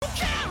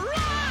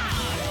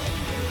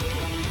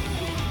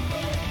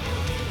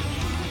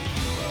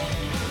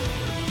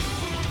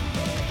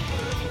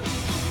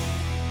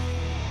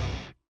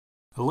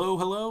Hello,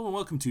 hello, and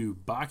welcome to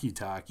Baki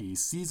Taki,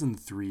 Season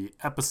 3,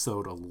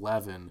 Episode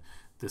 11.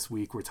 This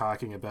week we're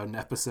talking about an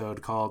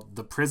episode called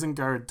The Prison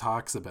Guard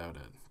Talks About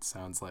It.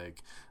 Sounds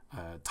like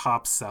a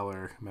top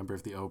seller, member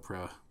of the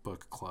Oprah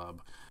Book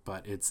Club,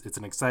 but it's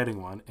an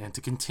exciting one. And to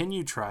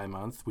continue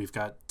Tri-Month, we've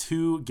got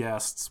two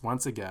guests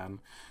once again.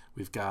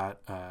 We've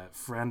got a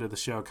friend of the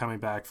show coming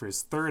back for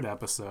his third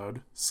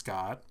episode,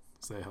 Scott.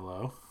 Say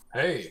hello.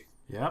 Hey.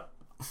 Yep.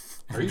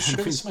 Are you sure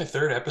this is my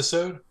third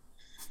episode?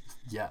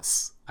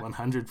 Yes,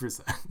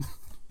 100%.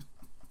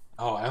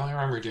 Oh, I only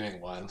remember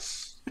doing one.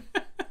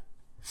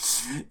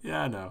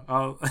 Yeah, no.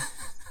 I'll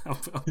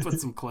put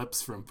some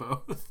clips from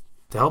both.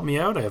 To help me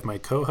out, I have my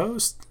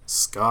co-host,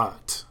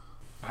 Scott.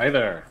 Hi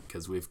there.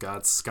 Because we've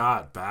got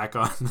Scott back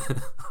on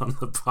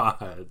the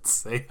pod.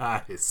 Say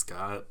hi,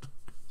 Scott.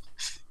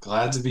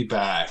 Glad to be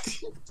back.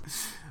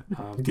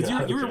 Because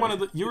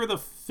you were the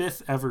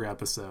fifth ever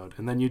episode,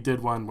 and then you did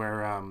one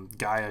where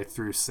guy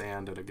threw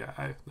sand at a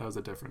guy. That was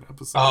a different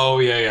episode. Oh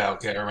yeah.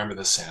 Okay, I remember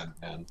the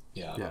Sandman.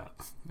 Yeah. Yeah,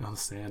 the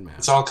Sandman.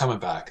 It's all coming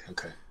back.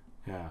 Okay.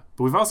 Yeah,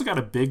 but we've also got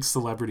a big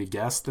celebrity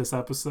guest this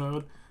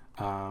episode.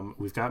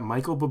 We've got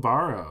Michael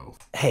Barbaro.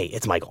 Hey,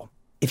 it's Michael.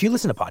 If you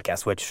listen to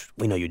podcasts, which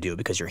we know you do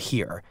because you're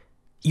here,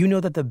 you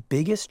know that the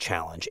biggest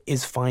challenge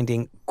is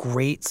finding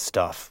great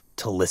stuff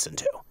to listen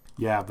to.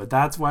 Yeah, but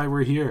that's why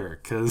we're here,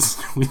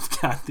 because we've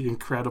got the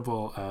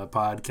incredible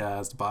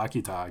podcast,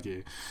 Baki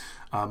Taki.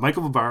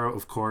 Michael Barbaro,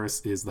 of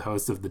course, is the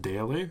host of The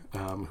Daily,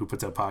 who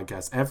puts out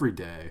podcasts every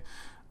day.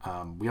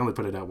 We only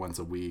put it out once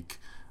a week.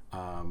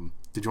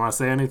 Did you want to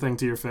say anything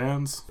to your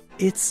fans?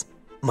 It's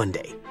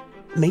Monday,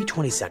 May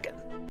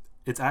 22nd.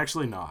 It's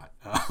actually not,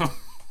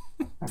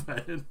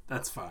 but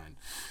that's fine.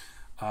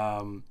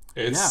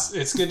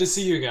 It's good to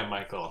see you again,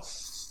 Michael.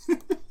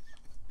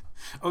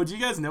 Oh, do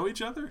you guys know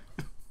each other?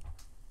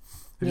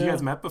 Have you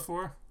guys met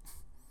before?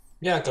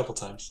 Yeah, a couple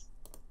times.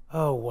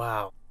 Oh,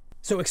 wow.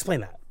 So explain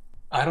that.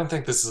 I don't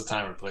think this is the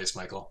time or place,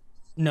 Michael.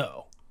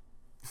 No.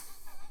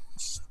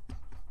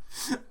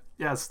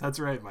 Yes, that's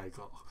right,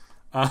 Michael.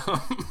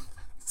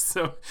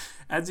 So,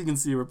 as you can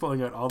see, we're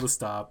pulling out all the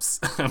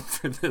stops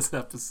for this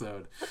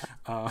episode.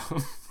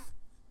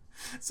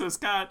 So,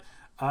 Scott,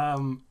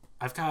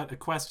 I've got a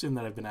question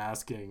that I've been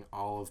asking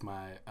all of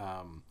my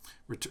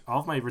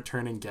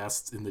returning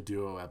guests in the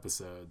duo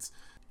episodes.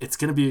 It's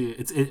gonna be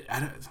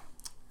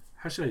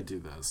how should I do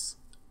this?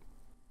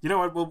 You know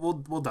what?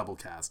 We'll double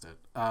cast it.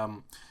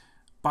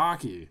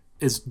 Baki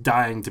is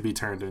dying to be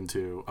turned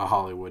into a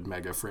Hollywood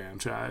mega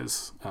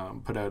franchise.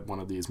 Put out one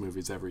of these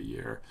movies every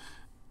year.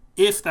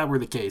 If that were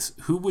the case,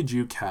 who would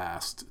you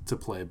cast to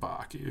play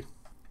Baki?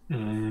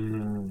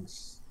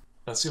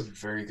 That's a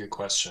very good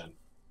question.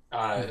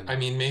 I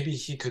mean, maybe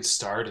he could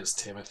start as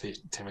Timothy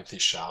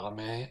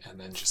Chalamet and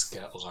then just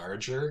get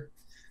larger.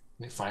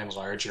 They find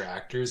larger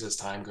actors as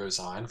time goes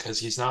on, because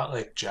he's not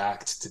like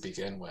jacked to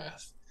begin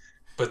with.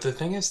 But the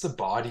thing is, the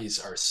bodies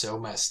are so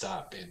messed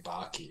up in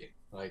Baki.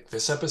 Like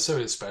this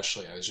episode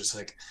especially, I was just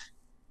like,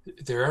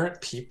 there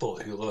aren't people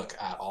who look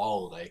at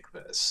all like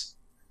this.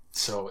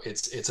 So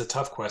it's a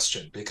tough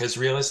question, because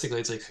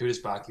realistically it's like, who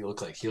does Baki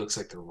look like? He looks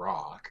like The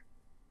Rock.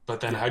 But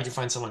then how do you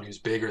find someone who's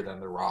bigger than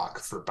The Rock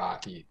for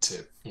Baki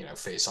to,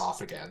 face off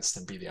against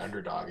and be the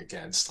underdog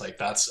against? Like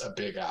that's a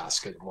big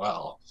ask as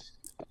well.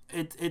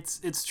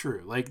 It's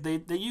true. Like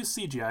they use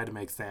CGI to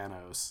make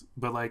Thanos,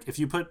 but like if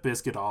you put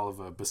Biscuit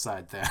Oliva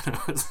beside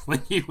Thanos,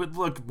 like he would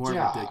look more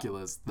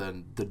ridiculous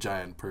than the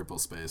giant purple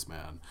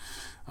spaceman.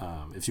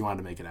 If you wanted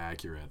to make it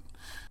accurate,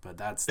 but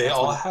that's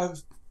all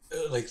have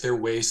like their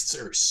waists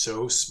are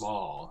so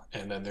small,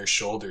 and then their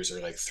shoulders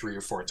are like 3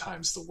 or 4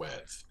 times the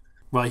width.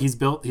 Well, he's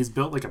built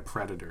like a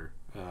predator.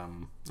 I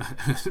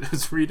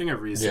was reading a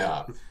recent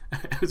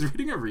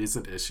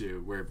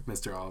issue where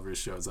Mr. Oliver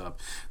shows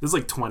up. This is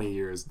like 20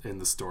 years in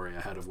the story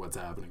ahead of what's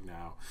happening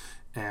now,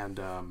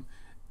 and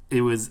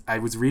I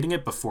was reading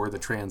it before the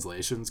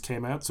translations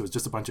came out, so it was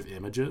just a bunch of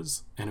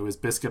images, and it was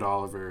Biscuit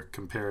Oliver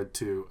compared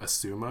to a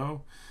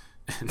sumo,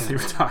 and they were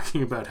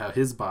talking about how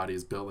his body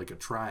is built like a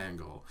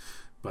triangle,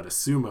 but a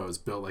sumo is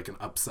built like an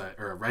upside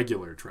or a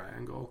regular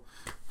triangle.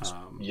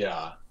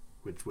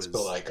 Which was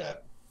built like a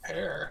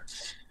pear.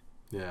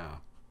 Yeah.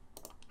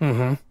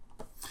 Mm-hmm.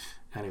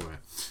 Anyway,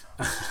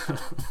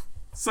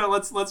 so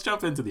let's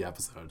jump into the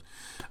episode.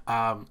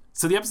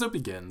 So the episode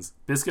begins.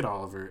 Biscuit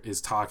Oliver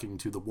is talking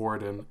to the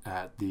warden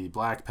at the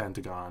Black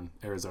Pentagon,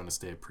 Arizona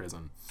State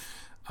Prison.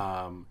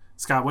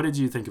 Scott, what did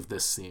you think of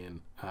this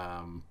scene?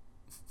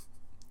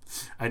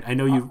 I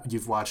know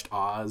you've watched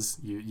Oz.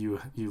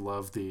 You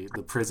love the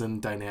prison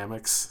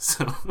dynamics.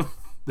 So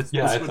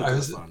I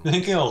was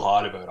thinking a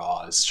lot about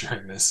Oz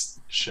during this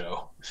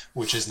show,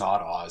 which is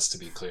not Oz, to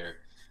be clear.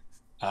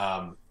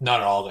 Not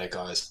at all like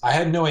Oz. I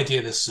had no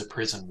idea this was a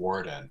prison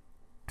warden,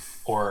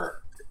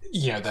 or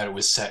that it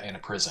was set in a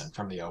prison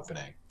from the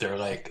opening. They're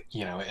like,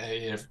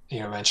 if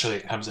eventually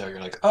it comes out,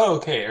 you're like, oh,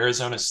 okay,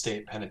 Arizona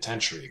State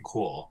Penitentiary,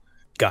 cool.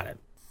 Got it.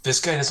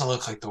 This guy doesn't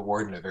look like the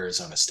warden of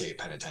Arizona State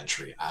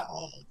Penitentiary at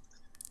all.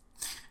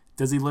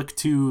 Does he look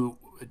too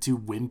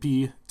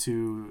wimpy,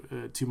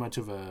 too much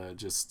of a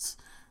just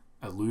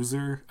a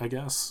loser, I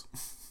guess.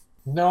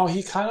 No,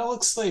 he kind of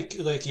looks like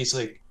he's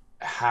like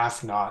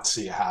half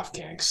Nazi, half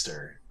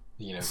gangster.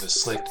 You know, the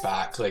slicked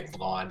back, like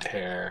blonde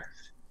hair.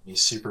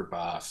 He's super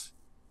buff.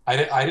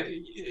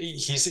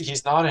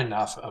 He's not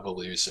enough of a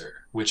loser,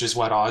 which is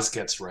what Oz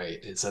gets right.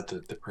 Is that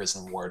the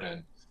prison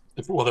warden?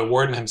 Well, the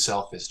warden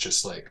himself is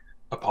just like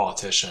a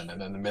politician,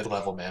 and then the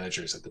mid-level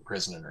managers at the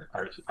prison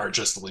are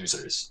just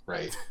losers,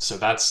 right? So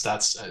that's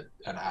an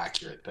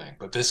accurate thing.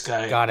 But this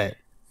guy, Got it.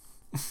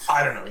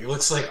 I don't know. He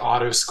looks like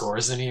Otto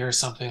Skorzeny or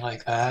something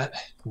like that.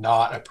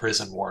 Not a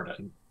prison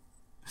warden.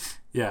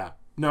 Yeah.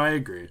 No, I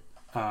agree.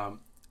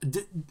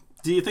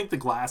 Do you think the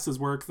glasses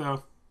work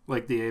though?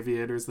 Like the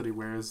aviators that he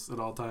wears at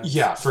all times?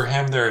 Yeah, for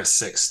him, they're a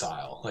sick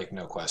style, like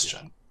no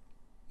question.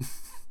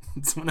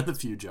 It's one of the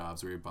few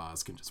jobs where your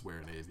boss can just wear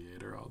an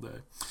aviator all day.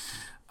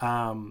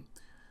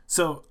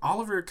 So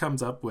Oliver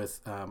comes up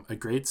with a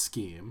great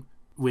scheme,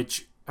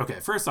 which, okay,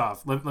 first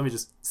off, let me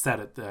just set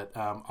it that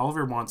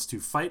Oliver wants to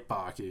fight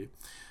Baki.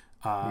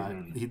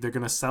 They're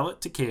going to sell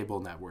it to cable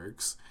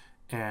networks,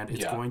 and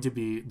it's going to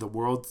be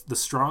the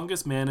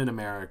strongest man in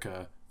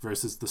America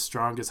versus the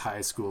strongest high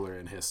schooler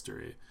in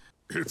history.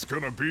 It's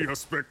gonna be a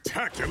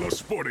spectacular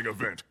sporting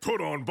event put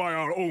on by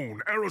our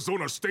own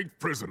Arizona State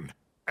Prison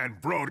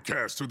and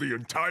broadcast to the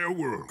entire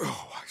world.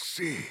 Oh, I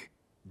see.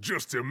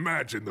 Just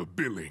imagine the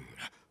billing.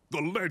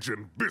 The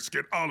legend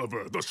Biscuit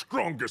Oliver, the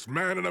strongest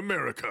man in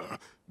America,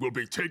 will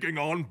be taking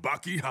on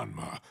Baki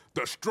Hanma,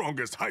 the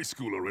strongest high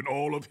schooler in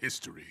all of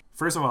history.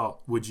 First of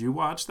all, would you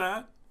watch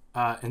that?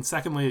 And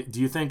secondly, do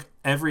you think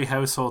every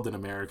household in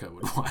America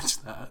would watch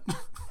that?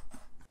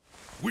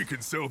 We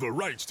can sell the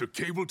rights to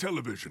cable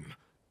television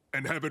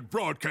and have it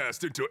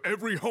broadcast into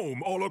every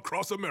home all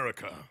across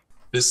America.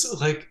 This,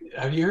 like,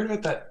 have you heard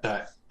about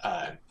that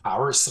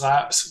power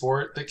slap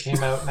sport that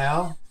came out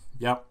now?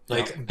 Yep.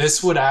 Like,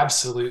 this would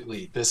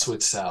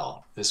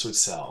sell.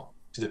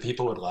 The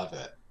people would love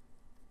it.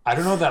 I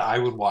don't know that I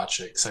would watch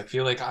it, because I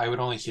feel like I would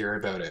only hear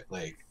about it,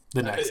 like,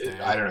 the next day.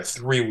 I don't know,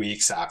 3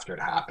 weeks after it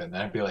happened.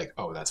 Then I'd be like,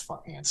 oh, that's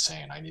fucking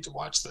insane. I need to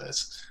watch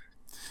this.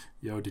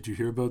 Yo, did you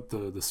hear about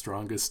the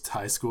strongest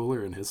high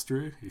schooler in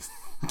history?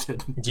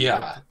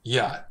 Yeah.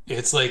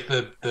 It's like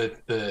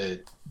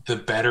the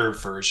better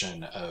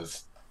version of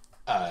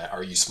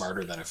Are You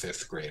Smarter Than a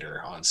Fifth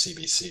Grader on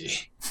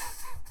CBC.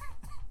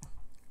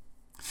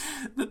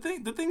 The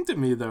thing to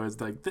me though is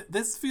like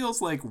this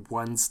feels like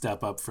one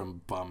step up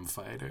from bum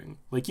fighting.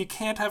 Like you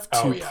can't have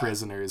two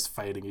prisoners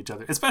fighting each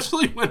other,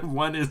 especially when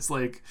one is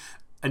like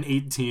an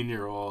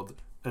 18-year-old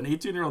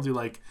who,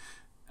 like,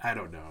 I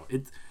don't know.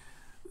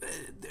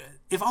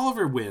 If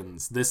Oliver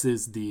wins, this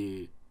is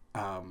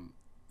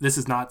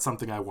not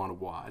something I want to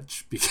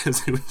watch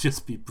because it would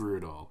just be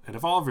brutal. And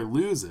if Oliver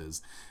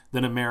loses,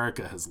 then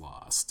America has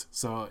lost.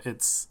 So it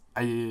just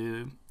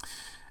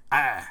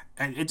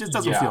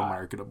doesn't feel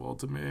marketable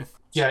to me.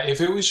 Yeah, if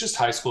it was just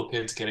high school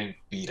kids getting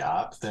beat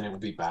up, then it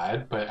would be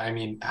bad. But I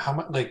mean, how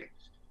much, like,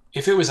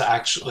 if it was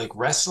actually like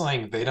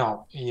wrestling, they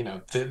don't,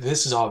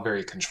 this is all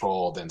very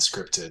controlled and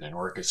scripted and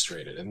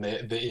orchestrated, and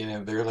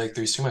they're like,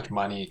 there's too much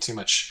money, too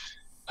much,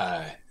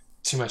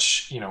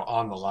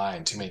 on the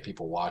line, too many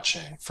people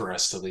watching for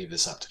us to leave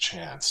this up to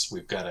chance.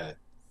 We've got to,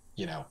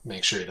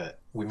 make sure that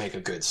we make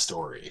a good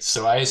story.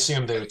 So I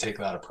assume they would take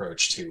that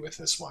approach too with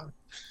this one.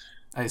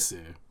 I see.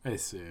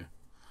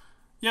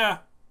 Yeah,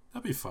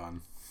 that'd be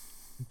fun.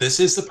 This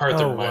is the part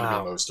that reminded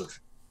me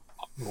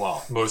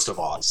most of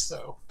Oz,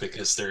 though,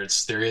 because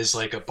there is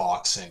like a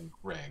boxing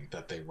ring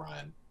that they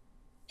run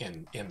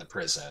in the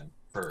prison.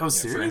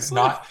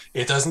 Seriously?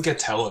 It doesn't get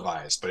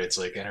televised, but it's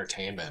like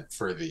entertainment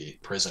for the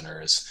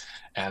prisoners.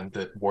 And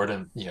the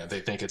warden, they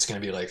think it's going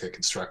to be like a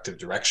constructive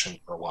direction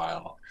for a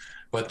while.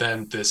 But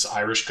then this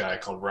Irish guy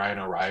called Ryan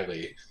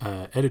O'Reilly.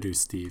 Editor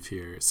Steve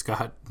here.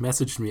 Scott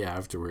messaged me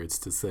afterwards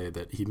to say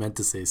that he meant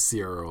to say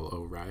Cyril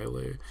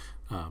O'Reilly,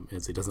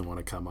 as he doesn't want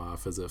to come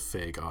off as a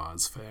fake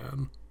Oz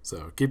fan.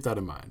 So keep that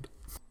in mind.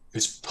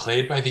 Who's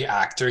played by the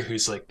actor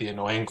who's like the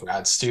annoying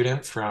grad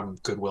student from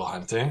Good Will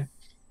Hunting.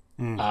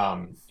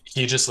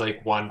 He just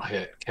like one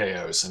hit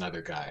KOs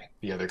another guy.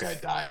 The other guy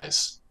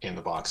dies in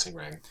the boxing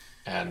ring,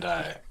 and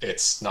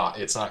it's not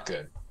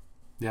good.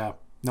 Yeah.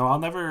 No, I'll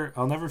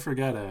never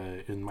forget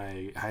in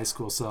my high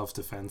school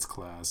self-defense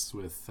class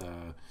with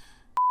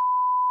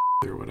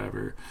or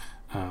whatever.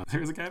 There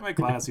was a guy in my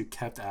class who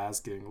kept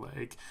asking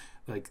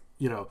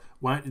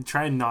why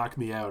try and knock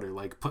me out or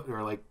put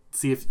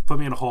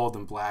me in a hold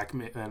and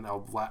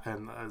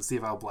see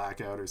if I'll black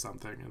out or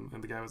something.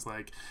 And the guy was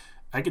like,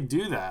 I could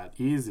do that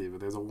easy, but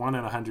there's a 1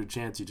 in 100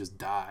 chance you just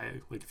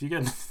die. Like if you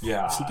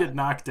get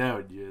knocked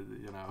out,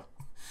 you know.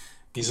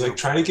 He's like,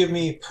 try to give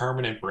me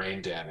permanent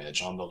brain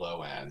damage on the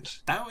low end.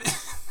 That was,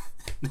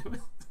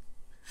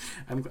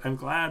 I'm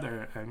glad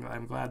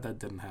that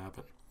didn't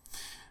happen.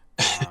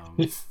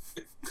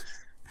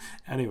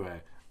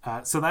 Anyway,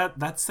 so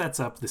that sets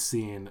up the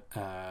scene.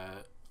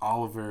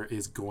 Oliver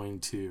is going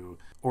to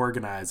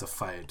organize a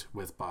fight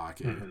with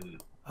Baki. Mm-hmm.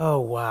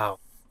 Oh wow!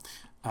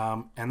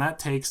 And that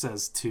takes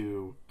us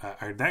to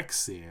our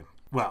next scene.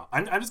 well,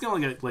 I'm just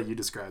going to let you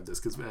describe this,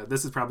 because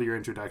this is probably your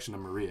introduction to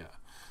Maria.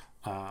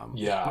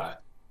 Yeah.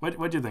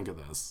 What do you think of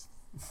this?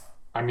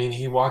 I mean,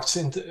 he walks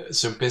into,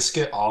 so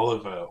Biscuit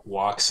Oliva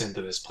walks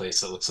into this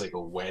place that looks like a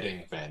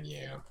wedding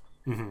venue.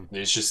 Mm-hmm.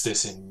 There's just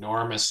this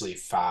enormously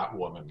fat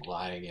woman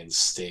lying in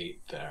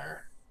state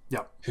there.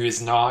 Yep. Who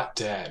is not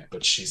dead,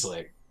 but she's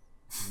like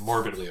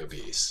morbidly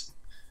obese.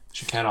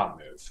 She cannot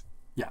move.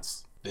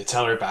 Yes. They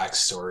tell her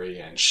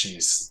backstory, and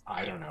she's,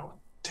 I don't know,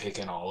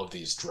 taken all of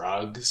these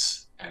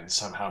drugs and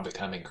somehow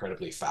become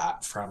incredibly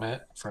fat from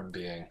it, from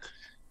being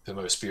the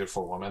most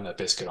beautiful woman that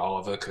Biscuit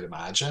Oliva could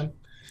imagine.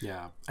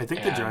 Yeah, I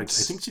think the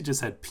drugs. I think she just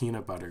had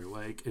peanut butter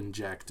like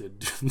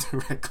injected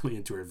directly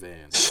into her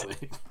veins.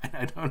 Like,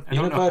 I don't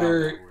know how that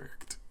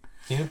worked.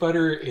 Peanut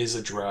butter is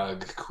a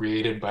drug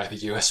created by the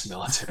U.S.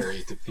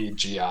 military to feed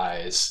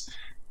GIs,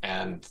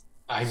 and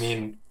I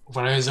mean,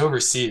 when I was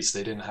overseas,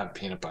 they didn't have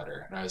peanut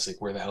butter, and I was like,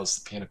 "Where the hell's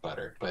the peanut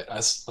butter?" But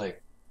us,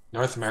 like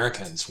North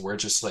Americans, we're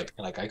just like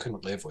I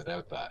couldn't live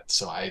without that.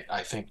 So I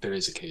think there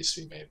is a case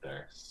to be made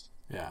there.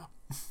 Yeah.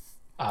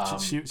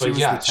 She was the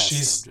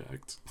test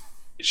subject.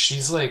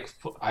 She's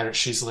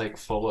like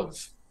full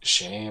of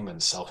shame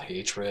and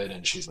self-hatred,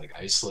 and she's like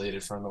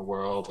isolated from the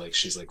world, like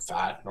she's like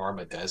fat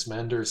Norma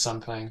Desmond or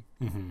something.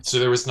 Mm-hmm. So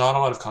there was not a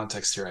lot of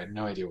context here. I had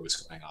no idea what was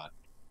going on.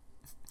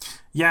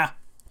 Yeah,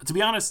 to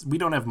be honest, we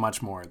don't have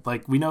much more.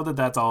 Like, we know that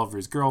that's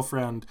Oliver's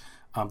girlfriend.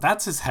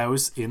 That's his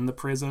house in the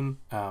prison.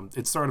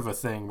 It's sort of a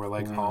thing where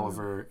like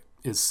Oliver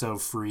is so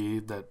free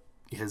that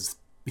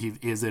he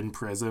is in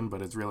prison,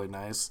 but it's really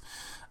nice.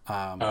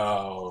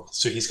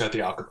 So he's got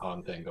the Al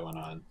Capone thing going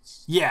on.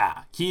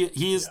 Yeah,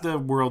 he's the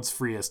world's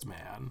freest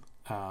man.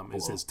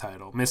 Is his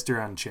title,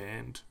 Mr.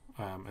 Unchained,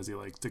 as he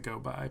likes to go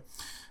by.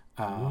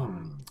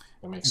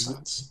 That makes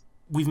sense.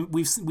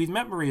 We've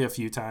met Maria a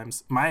few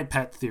times. My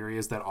pet theory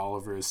is that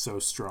Oliver is so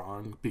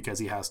strong because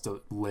he has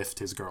to lift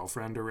his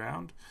girlfriend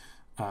around,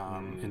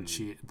 and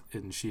she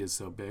is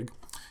so big.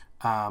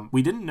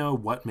 We didn't know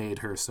what made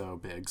her so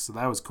big, so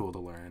that was cool to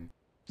learn.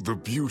 The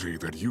beauty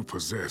that you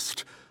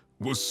possessed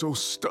was so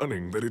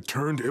stunning that it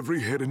turned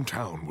every head in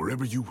town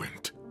wherever you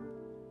went.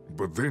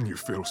 But then you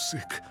fell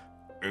sick,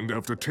 and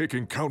after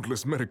taking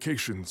countless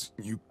medications,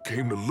 you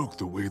came to look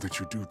the way that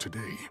you do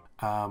today.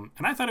 And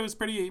I thought it was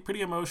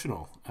pretty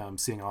emotional,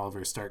 seeing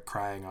Oliver start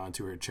crying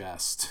onto her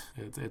chest.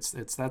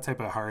 It's that type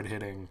of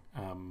hard-hitting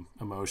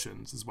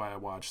emotions is why I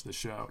watched the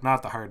show,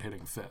 not the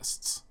hard-hitting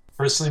fists.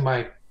 Personally,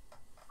 my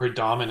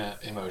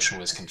predominant emotion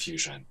was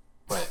confusion,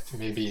 but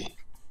maybe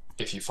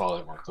if you follow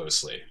it more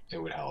closely, it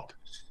would help.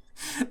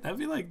 That'd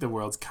be like the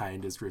world's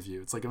kindest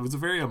review. It's like, it was a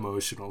very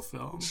emotional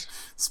film.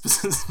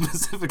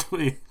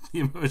 Specifically, the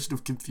emotion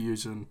of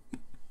confusion.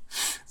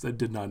 So I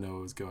did not know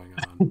what was going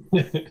on.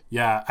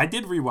 Yeah, I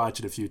did rewatch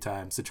it a few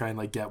times to try and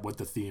like get what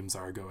the themes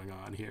are going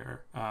on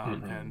here.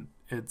 And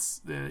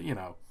it's,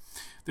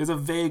 there's a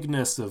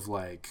vagueness of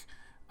like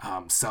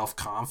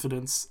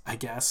self-confidence, I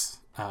guess.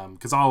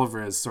 Because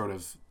Oliver has sort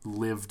of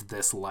lived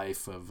this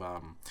life of...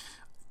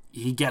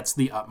 he gets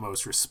the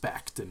utmost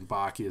respect, and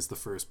Baki is the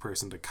first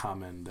person to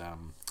come and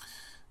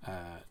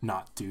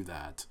not do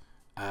that.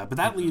 But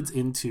that leads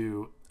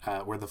into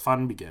where the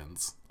fun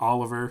begins.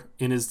 Oliver,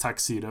 in his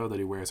tuxedo that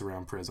he wears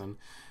around prison,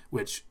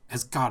 which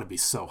has got to be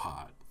so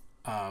hot.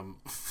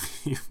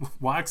 He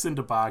walks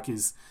into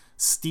Baki's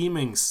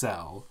steaming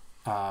cell,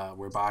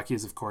 where Baki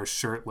is, of course,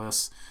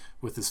 shirtless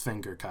with his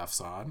finger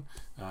cuffs on,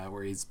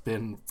 where he's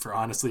been for,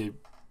 honestly,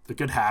 a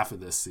good half of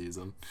this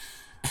season.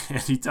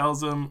 And he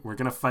tells him, we're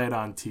going to fight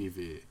on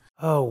TV.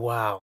 Oh,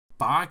 wow.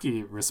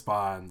 Baki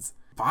responds.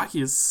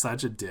 Baki is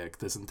such a dick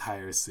this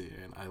entire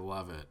scene. I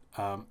love it.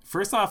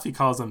 First off, he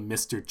calls him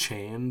Mr.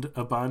 Chained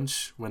a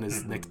bunch when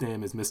his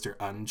nickname is Mr.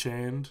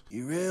 Unchained.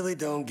 You really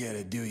don't get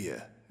it, do you?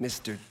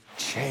 Mr.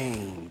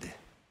 Chained.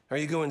 Are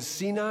you going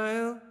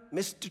senile,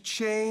 Mr.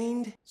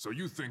 Chained? So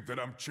you think that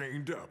I'm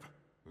chained up?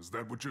 Is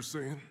that what you're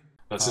saying?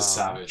 That's a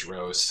savage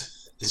roast.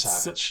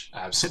 Savage,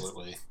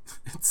 absolutely.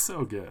 It's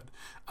so good.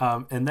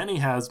 And then he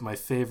has my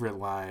favorite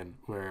line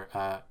where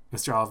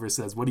Mr. Oliver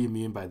says, what do you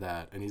mean by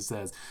that? And he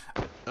says,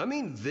 I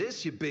mean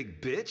this, you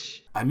big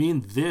bitch. I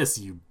mean this,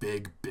 you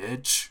big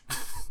bitch.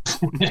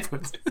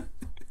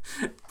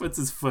 Puts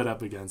his foot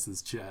up against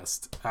his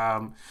chest.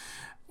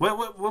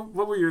 What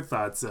were your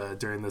thoughts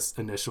during this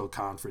initial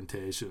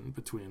confrontation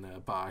between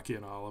Baki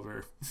and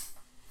Oliver?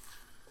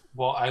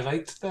 Well, I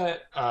liked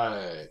that...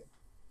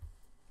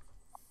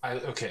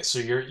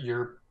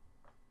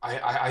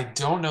 I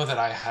don't know that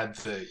I had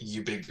the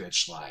 "you big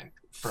bitch" line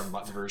from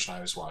the version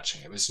I was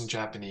watching. It was in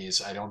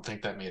Japanese. I don't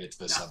think that made it to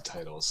the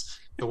subtitles.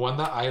 The one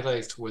that I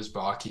liked was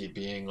Baki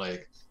being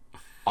like,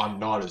 "I'm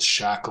not as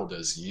shackled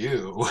as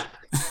you,"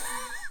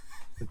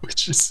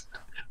 which is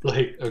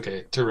like,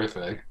 okay,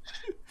 terrific.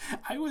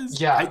 I was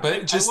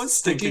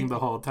just thinking the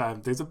whole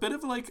time, there's a bit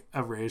of like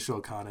a racial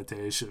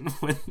connotation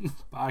when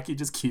Baki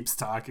just keeps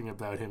talking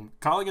about him,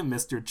 calling him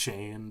Mr.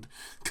 Chained,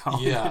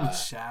 calling him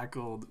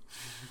shackled.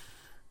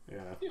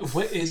 Yeah.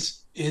 What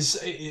is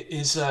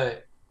he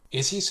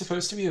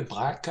supposed to be a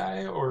black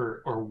guy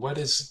or what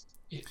is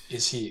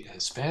Is he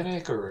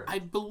Hispanic or? I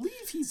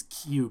believe he's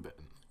Cuban.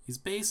 He's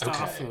based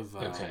off of.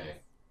 Okay.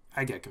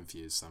 I get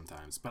confused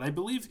sometimes, but I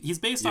believe he's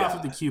based off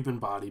of the Cuban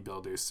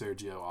bodybuilder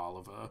Sergio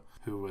Oliva,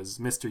 who was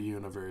Mr.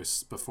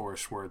 Universe before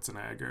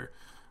Schwarzenegger.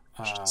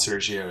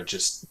 Sergio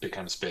just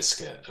becomes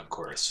Biscuit, of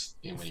course,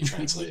 when you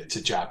translate it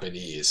to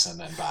Japanese and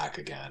then back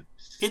again.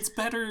 It's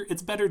better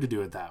to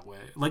do it that way.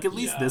 Like, at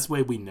least this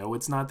way we know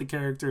it's not the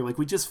character. Like,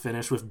 we just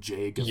finished with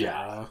Jay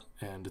Guevara,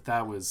 and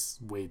that was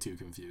way too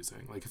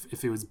confusing. Like,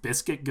 if it was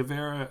Biscuit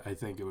Guevara, I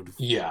think it would...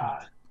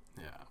 Yeah.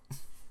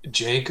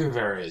 Jay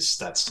Guevara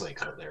that's, like,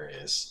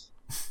 hilarious.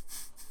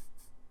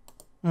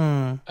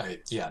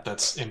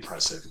 That's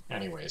impressive.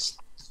 Anyways.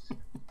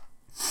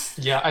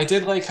 Yeah, I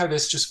did like how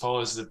this just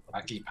follows the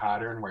Bucky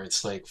pattern where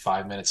it's, like,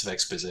 5 minutes of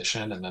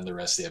exposition, and then the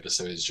rest of the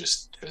episode is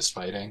just fist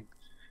fighting.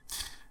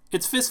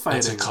 It's fist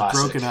fighting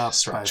broken up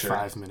structure.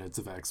 By 5 minutes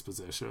of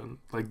exposition.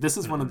 Like, this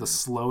is one of the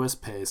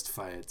slowest paced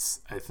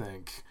fights, I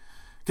think.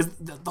 Because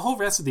the whole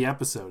rest of the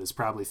episode is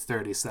probably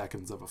 30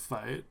 seconds of a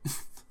fight.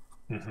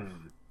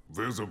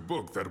 There's a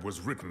book that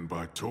was written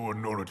by Tor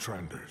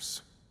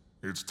Noratranders.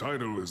 Its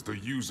title is The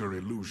User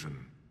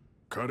Illusion,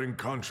 Cutting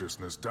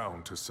Consciousness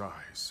Down to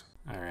Size.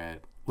 All right.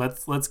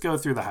 Let's go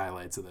through the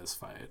highlights of this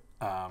fight.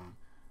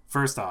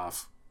 First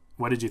off,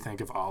 what did you think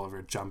of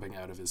Oliver jumping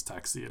out of his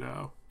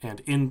tuxedo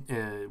and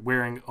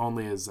wearing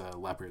only his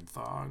leopard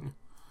thong?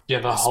 Yeah,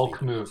 the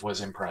Hulk move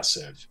was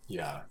impressive.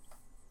 Yeah,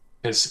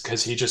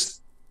 because he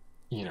just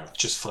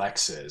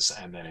flexes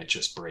and then it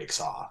just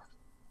breaks off.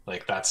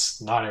 Like,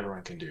 that's not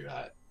everyone can do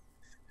that.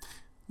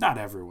 Not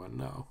everyone,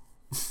 no.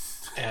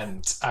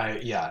 And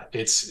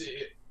it's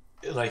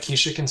like he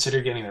should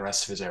consider getting the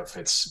rest of his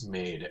outfits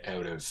made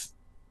out of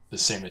the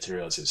same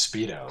material as his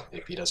Speedo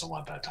if he doesn't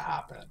want that to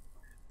happen.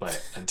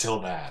 But until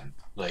then,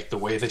 like, the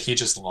way that he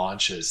just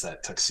launches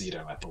that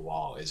tuxedo at the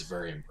wall is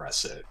very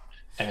impressive.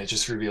 And it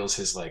just reveals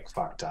his, like,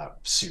 fucked up,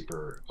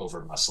 super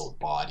over-muscled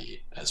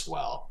body as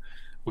well,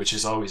 which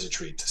is always a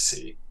treat to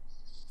see.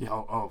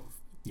 Yeah,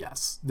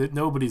 yes.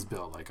 Nobody's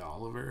built like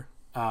Oliver.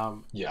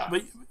 But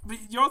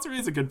you also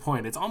raise a good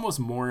point. It's almost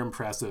more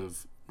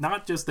impressive,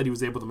 not just that he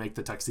was able to make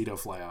the tuxedo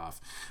fly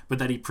off, but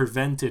that he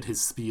prevented his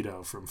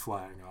Speedo from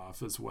flying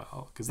off as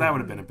well. Because that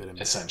would have been a bit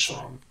embarrassing.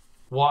 Essential.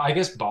 Well, I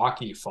guess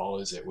Baki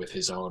follows it with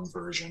his own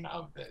version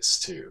of this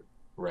too,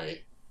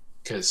 right?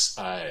 Because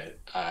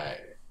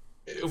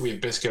we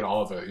have Biscuit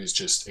Oliva, who's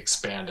just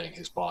expanding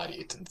his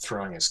body and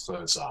throwing his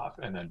clothes off,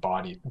 and then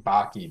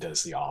Baki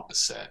does the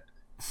opposite,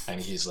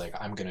 and he's like,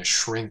 "I'm gonna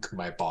shrink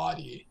my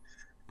body,"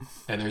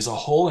 and there's a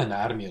whole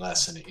anatomy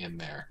lesson in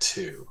there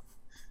too.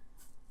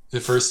 The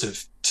first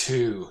of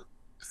 2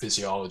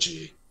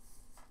 physiology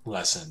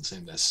lessons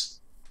in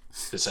this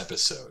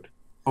episode.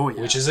 Oh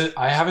yeah, which is it?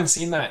 I haven't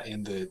seen that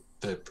in the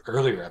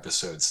earlier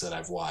episodes that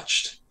I've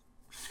watched,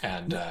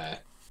 and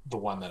the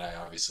one that I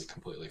obviously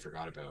completely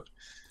forgot about.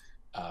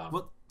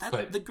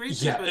 The great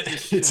thing about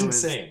this show it's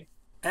insane.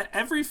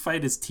 Every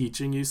fight is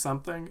teaching you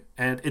something,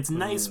 and it's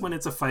nice when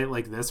it's a fight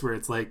like this where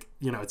it's like,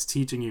 it's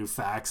teaching you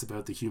facts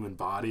about the human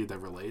body that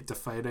relate to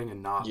fighting,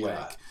 and not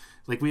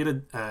like we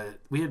had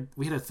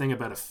a thing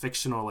about a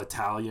fictional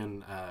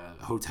Italian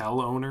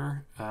hotel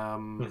owner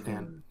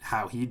and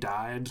how he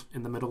died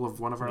in the middle of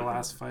one of our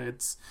last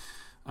fights.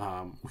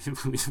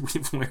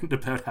 We've learned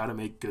about how to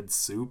make good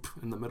soup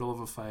in the middle of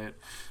a fight.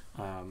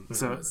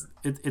 So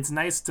it's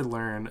nice to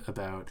learn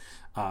about,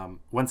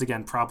 once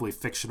again, probably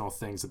fictional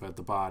things about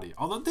the body.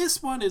 Although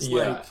this one is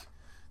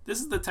this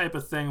is the type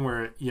of thing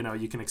where,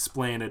 you can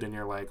explain it and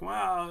you're like,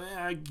 well,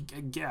 I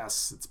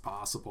guess it's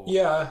possible.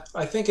 Yeah,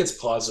 I think it's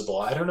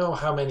plausible. I don't know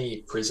how many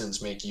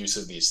prisons make use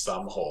of these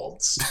thumb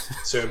holds,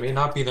 so it may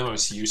not be the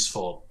most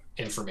useful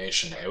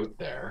information out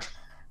there.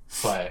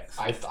 But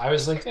I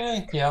was like,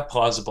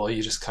 plausible.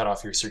 You just cut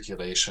off your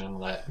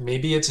circulation.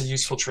 Maybe it's a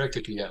useful trick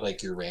if you get,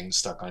 like, your ring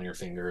stuck on your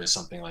finger or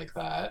something like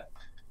that.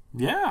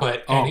 Yeah.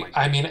 But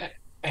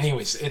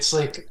anyways, it's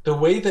like the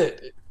way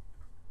that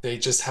they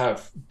just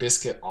have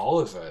Biscuit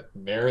Oliva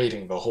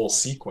narrating the whole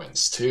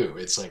sequence too.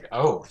 It's like,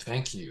 oh,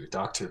 thank you,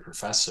 Dr.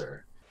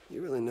 Professor.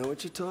 You really know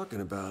what you're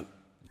talking about.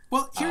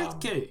 Well,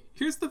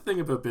 here's the thing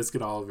about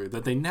Biscuit Oliva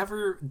that they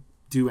never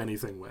do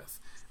anything with.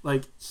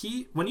 Like,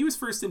 when he was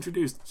first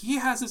introduced, he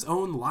has his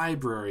own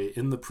library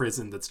in the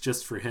prison that's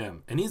just for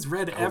him, and he's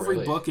read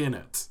every book in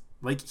it.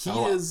 Like,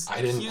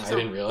 I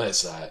didn't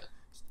realize that.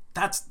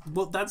 That's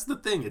the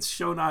thing. It's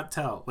show not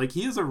tell. Like,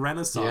 he is a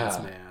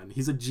Renaissance man.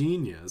 He's a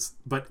genius,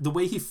 but the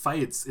way he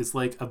fights is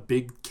like a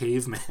big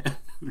caveman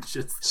who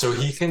just. So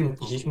he can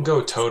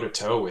go toe to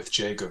toe with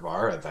Che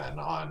Guevara then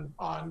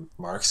on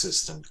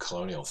Marxist and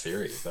colonial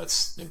theory.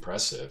 That's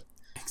impressive.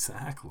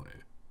 Exactly.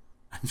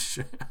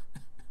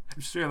 I'm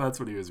sure that's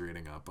what he was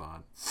reading up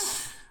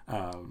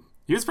on.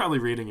 He was probably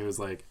reading. He was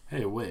like,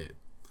 "Hey, wait,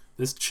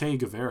 this Che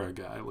Guevara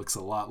guy looks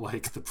a lot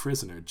like the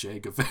prisoner Che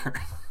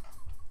Guevara."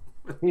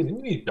 Hey,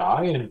 didn't he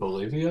die in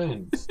Bolivia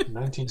in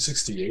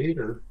 1968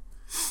 or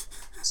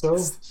so?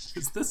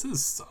 Is this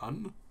his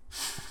son?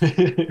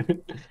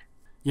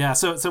 Yeah,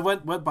 so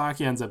what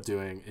Baki ends up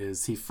doing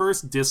is he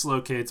first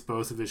dislocates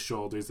both of his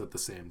shoulders at the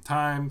same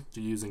time,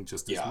 using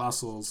just his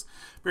muscles,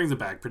 brings it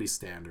back, pretty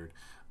standard.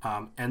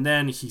 And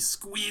then he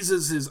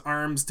squeezes his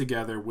arms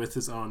together with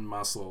his own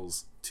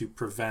muscles to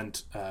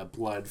prevent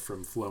blood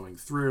from flowing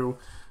through,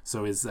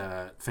 so his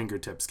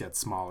fingertips get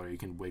smaller, he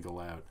can wiggle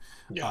out.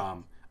 Yeah.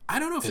 I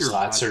don't know if his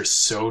lats are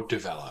so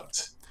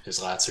developed. His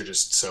lats are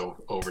just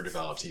so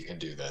overdeveloped he can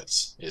do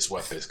this, is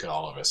what Biscuit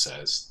Oliver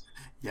says.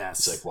 Yes.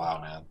 It's like,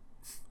 wow, man.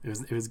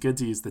 It was good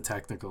to use the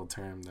technical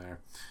term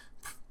there,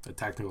 a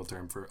technical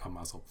term for a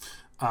muscle.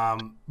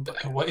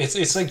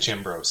 It's like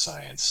gym bro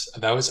science.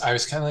 I was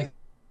kind of like,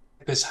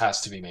 this has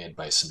to be made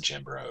by some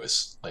gym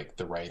bros, like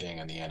the writing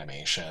and the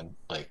animation.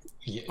 Like,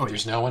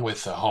 there's no one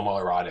with the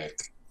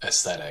homoerotic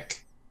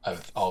aesthetic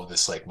of all of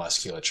this like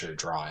musculature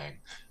drawing,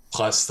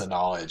 plus the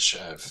knowledge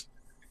of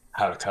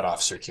how to cut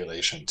off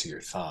circulation to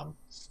your thumb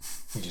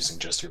using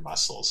just your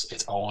muscles.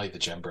 It's only the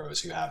gym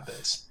bros who have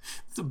this.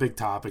 It's a big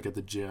topic at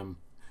the gym.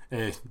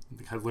 Hey,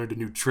 I learned a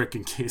new trick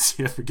in case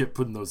you ever get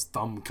put in those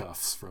thumb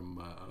cuffs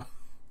from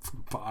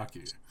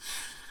Baki.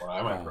 Well, I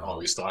remember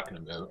always talking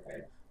about.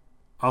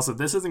 Also,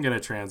 this isn't going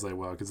to translate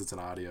well because it's an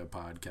audio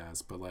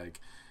podcast, but like,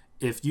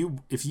 if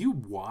you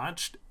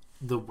watched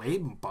the way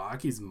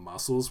Baki's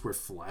muscles were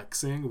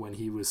flexing when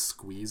he was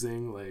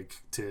squeezing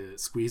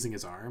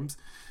his arms,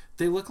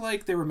 they look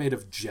like they were made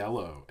of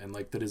jello, and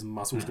like that his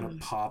muscle was going to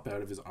pop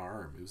out of his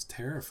arm. It was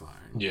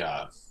terrifying.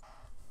 Yeah.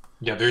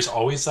 There's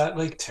always that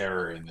like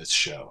terror in this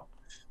show.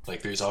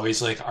 Like, there's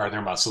always like, are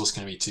their muscles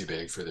going to be too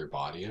big for their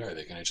body? Are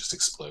they going to just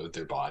explode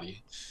their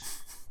body?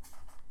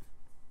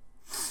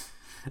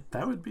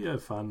 That would be a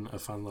fun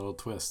little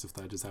twist if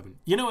that just happened.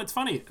 You know, it's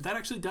funny. That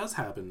actually does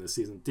happen this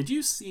season. Did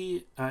you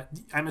see...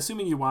 I'm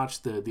assuming you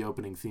watched the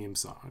opening theme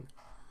song.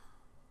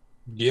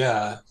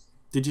 Yeah.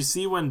 Did you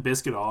see when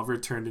Biscuit Oliver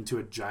turned into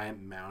a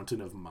giant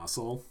mountain of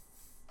muscle?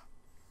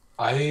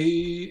 Oh,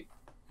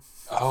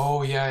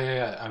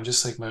 yeah. I'm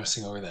just like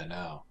mousing over that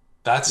now.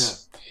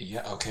 That's...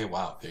 Yeah, okay,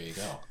 wow. There you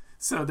go.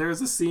 So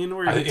there's a scene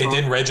where it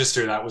didn't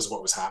register that was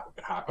what was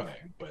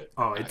happening, but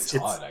it's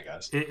odd, I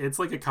guess. It's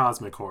like a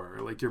cosmic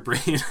horror. Like, your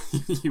brain,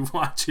 you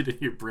watch it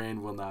and your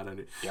brain will not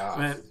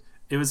Yeah.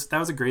 That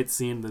was a great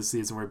scene this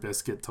season where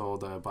Biscuit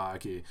told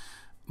Baki,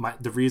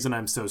 the reason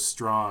I'm so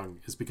strong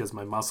is because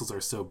my muscles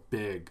are so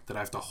big that I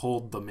have to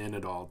hold them in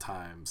at all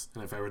times.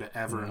 And if I were to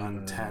ever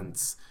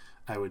untense,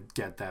 I would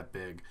get that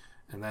big.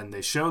 And then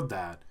they showed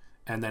that,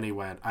 and then he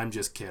went, I'm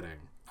just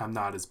kidding. I'm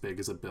not as big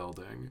as a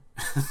building.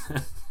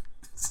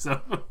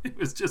 So it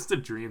was just a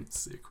dream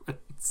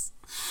sequence.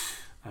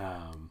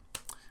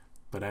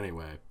 But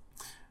anyway.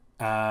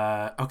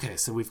 Okay,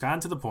 so we've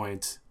gotten to the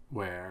point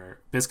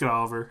where Biscuit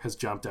Oliver has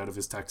jumped out of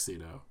his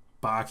tuxedo.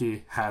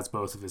 Baki has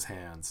both of his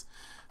hands.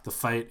 The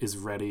fight is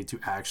ready to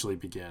actually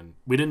begin.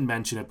 We didn't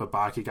mention it, but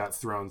Baki got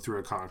thrown through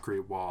a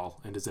concrete wall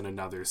and is in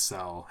another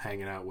cell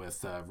hanging out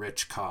with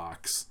Rich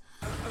Cox.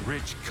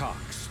 Rich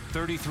Cox,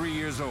 33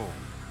 years old,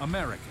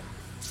 American,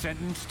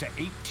 sentenced to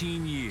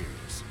 18 years.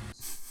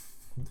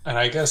 And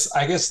I guess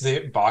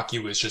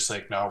Baki was just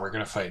like, no, we're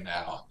gonna fight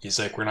now. He's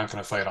like, we're not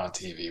gonna fight on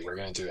TV. We're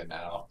gonna do it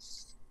now.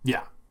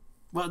 Yeah.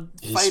 Well,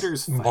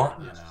 fighters fight,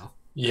 you know.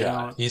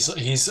 Yeah,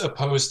 he's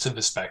opposed to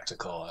the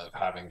spectacle of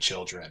having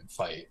children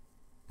fight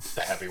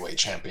the heavyweight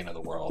champion of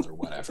the world or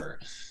whatever.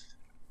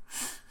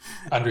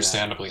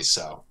 Understandably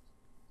so.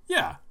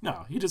 Yeah,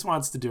 no, he just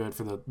wants to do it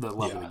for the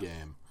love of the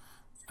game.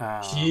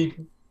 He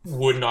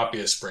would not be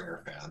a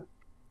Springer fan.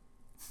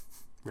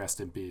 Rest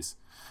in peace.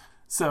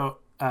 So,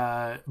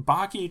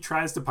 Baki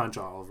tries to punch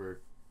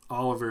Oliver.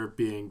 Oliver,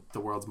 being the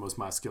world's most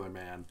muscular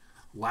man,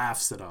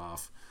 laughs it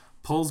off,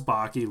 pulls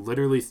Baki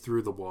literally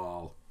through the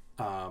wall,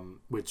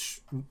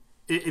 which,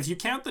 if you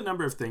count the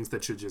number of things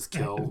that should just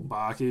kill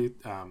Baki,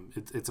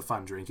 it's a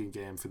fun drinking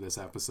game for this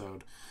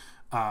episode.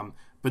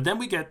 But then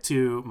we get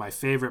to my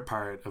favorite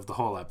part of the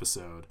whole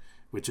episode,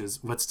 which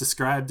is what's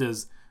described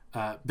as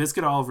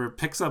Biscuit Oliver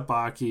picks up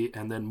Baki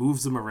and then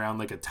moves him around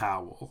like a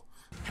towel.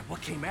 And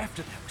what came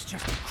after that was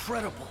just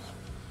incredible.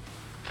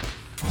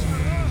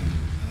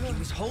 He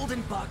was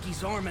holding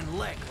Baki's arm and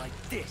leg like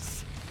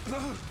this.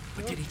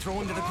 But did he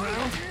throw him to the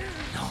ground?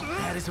 No,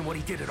 that isn't what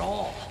he did at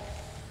all.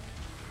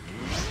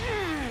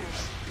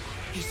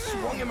 He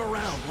swung him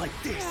around like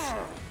this.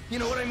 You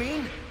know what I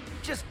mean?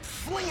 Just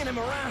flinging him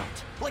around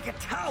like a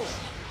towel.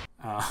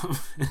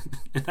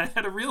 And I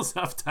had a real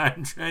tough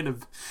time trying to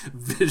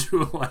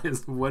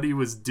visualize what he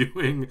was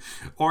doing,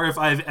 or if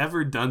I've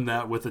ever done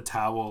that with a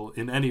towel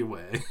in any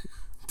way.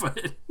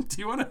 But do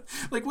you want to,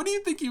 like, what do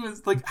you think he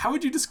was, like, how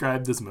would you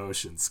describe this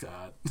motion,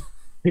 Scott?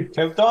 He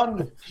kept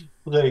on,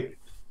 like,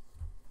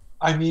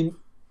 I mean,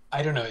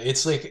 I don't know.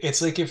 It's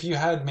like if you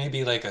had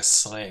maybe like a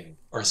sling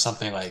or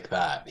something like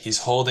that. He's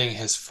holding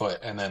his foot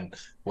and then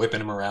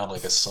whipping him around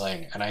like a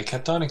sling. And I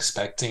kept on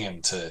expecting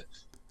him to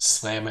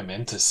slam him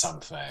into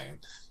something.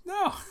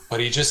 No.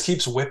 But he just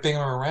keeps whipping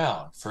him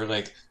around for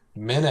like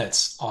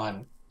minutes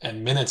on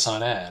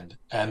end.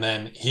 And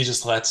then he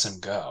just lets him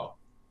go.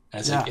 And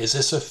it's like, is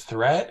this a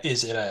threat?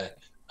 Is it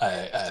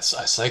a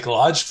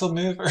psychological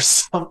move or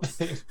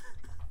something?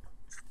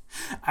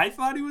 I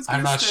thought he was I'm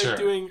gonna not start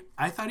sure. doing.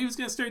 I thought he was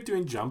gonna start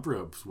doing jump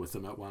ropes with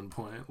him at one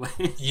point.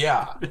 Like,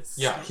 Yeah,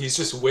 he's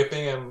just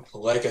whipping him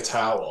like a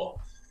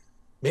towel.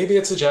 Maybe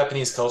it's a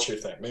Japanese culture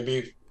thing.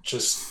 Maybe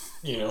just,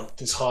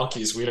 these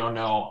honkies, we don't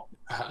know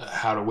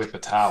how to whip a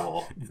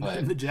towel. But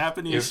in the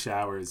Japanese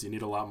showers, you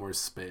need a lot more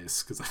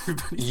space because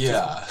everybody's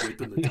Yeah. just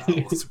whipping the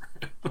towels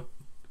around.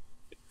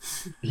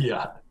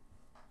 Yeah.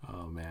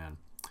 Oh man.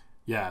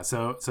 Yeah,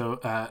 so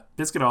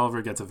Biscuit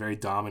Oliver gets a very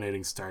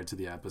dominating start to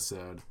the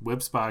episode,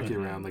 whips Baki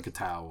around like a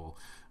towel,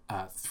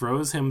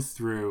 throws him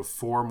through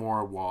 4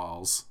 more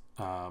walls.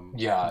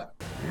 Yeah.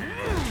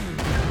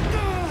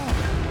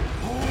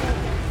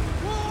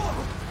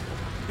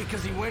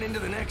 Because he went into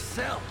the next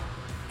cell,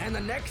 and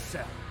the next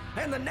cell,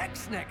 and the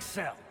next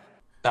cell.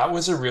 That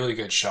was a really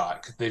good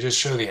shot. They just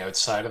show the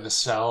outside of the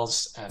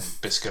cells, and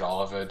Biscuit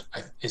Oliver,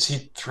 is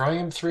he throwing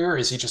him through, or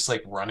is he just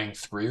like running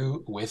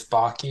through with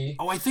Baki?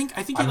 Oh, I think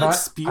he I'm like not-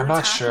 spear I'm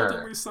not tackled sure.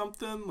 him or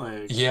something.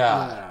 Like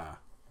Yeah.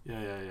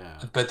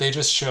 Yeah. But they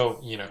just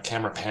show,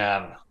 camera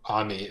pan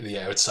on the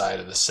outside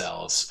of the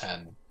cells,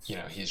 and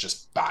he's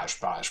just bash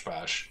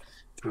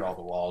through all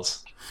the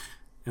walls.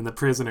 And the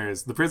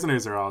prisoners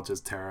are all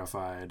just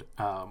terrified.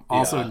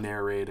 Also Yeah.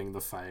 narrating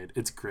the fight.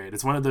 It's great.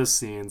 It's one of those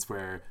scenes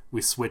where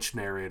we switch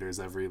narrators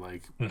every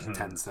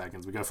 10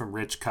 seconds. We go from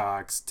Rich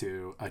Cox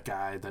to a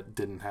guy that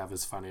didn't have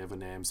as funny of a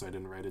name, so I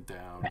didn't write it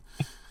down.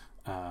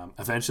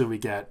 Eventually we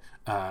get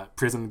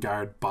prison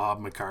guard Bob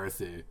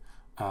McCarthy.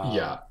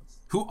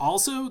 Who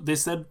also, they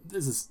said,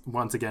 this is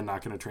once again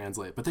not going to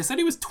translate, but they said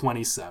he was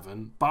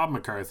 27. Bob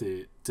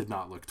McCarthy did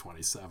not look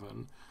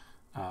 27.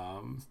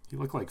 He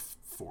looked like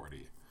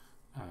 40.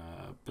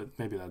 But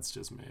maybe that's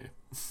just me.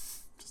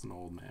 Just an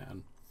old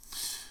man.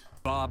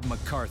 Bob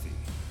McCarthy,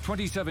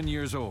 27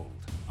 years old,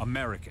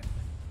 American,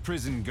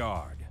 prison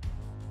guard.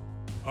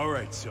 All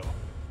right, so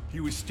he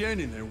was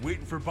standing there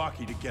waiting for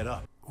Baki to get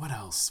up. What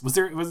else?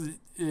 There's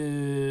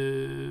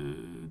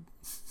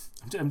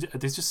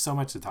just so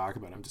much to talk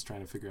about. I'm just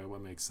trying to figure out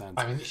what makes sense.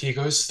 I mean, he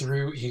goes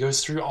through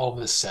all of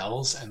the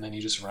cells, and then he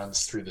just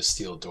runs through the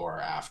steel door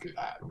after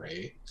that,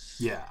 right?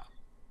 Yeah.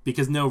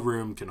 Because no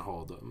room can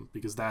hold him.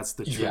 Because that's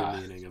the true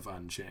meaning of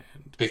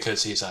Unchained.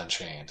 Because he's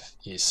unchained.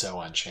 He's so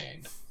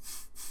unchained.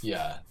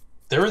 Yeah.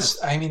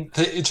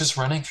 Just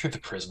running through the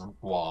prison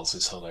walls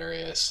is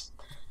hilarious.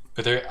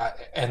 But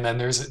and then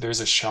there's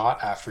a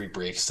shot after he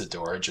breaks the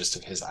door just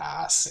of his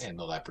ass in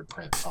the leopard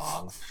print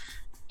thong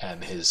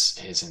and his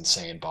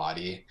insane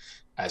body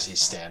as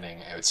he's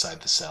standing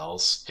outside the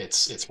cells.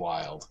 It's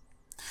wild.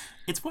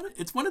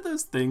 It's one of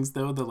those things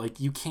though that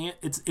like you can't.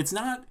 It's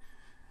not.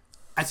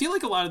 I feel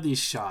like a lot of these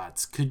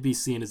shots could be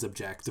seen as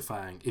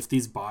objectifying if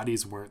these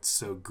bodies weren't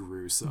so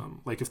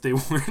gruesome. Like if they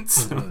weren't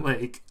so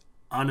like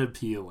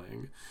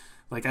unappealing.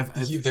 Like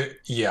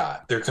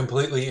they're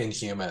completely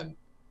inhuman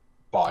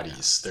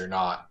bodies. They're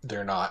not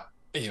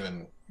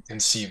even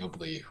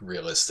conceivably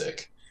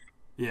realistic.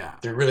 Yeah.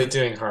 They're really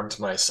doing harm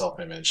to my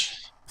self-image.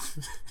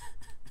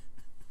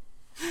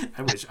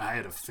 I wish I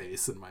had a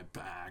face in my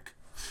back.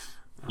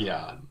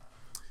 Yeah.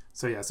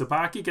 So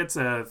Baki gets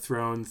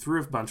thrown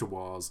through a bunch of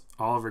walls.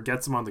 Oliver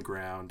gets him on the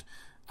ground,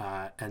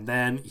 and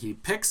then he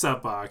picks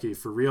up Baki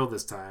for real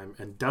this time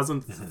and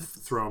doesn't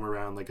throw him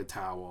around like a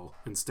towel.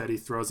 Instead, he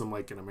throws him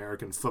like an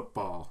American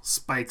football,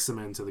 spikes him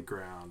into the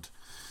ground.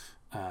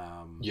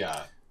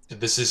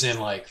 This is in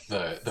like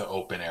the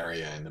open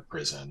area in the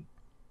prison.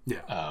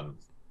 Yeah.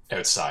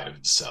 Outside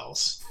of the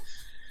cells,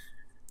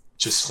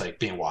 just like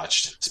being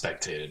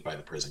spectated by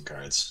the prison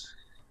guards.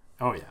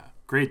 Oh yeah,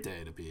 great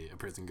day to be a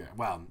prison guard.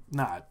 Well,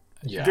 not.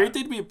 Yeah. Great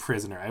day to be a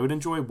prisoner. I would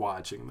enjoy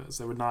watching this.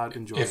 I would not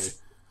enjoy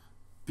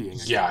being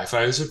a guard. If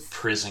I was a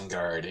prison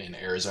guard in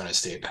Arizona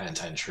State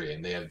Penitentiary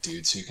and they have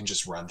dudes who can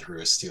just run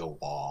through a steel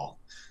wall,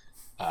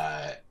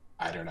 I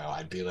don't know.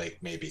 I'd be like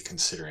maybe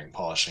considering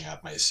polishing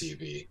up my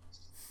CV,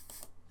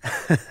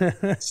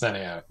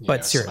 sending out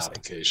some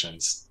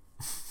applications.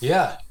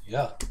 Yeah.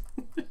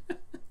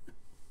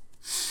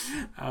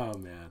 Oh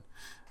man.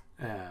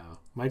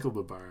 Michael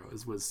Barbaro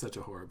was such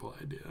a horrible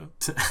idea.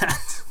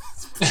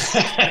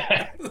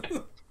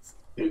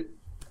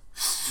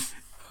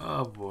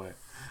 Oh boy.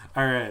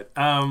 All right.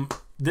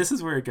 This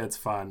is where it gets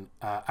fun.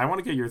 I want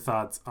to get your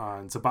thoughts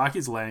on. So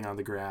Baki's laying on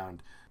the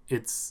ground.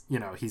 It's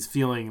he's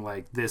feeling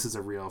like this is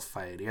a real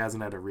fight. He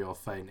hasn't had a real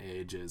fight in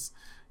ages.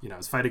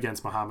 His fight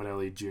against Muhammad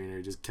Ali Jr.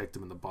 just kicked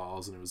him in the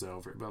balls and it was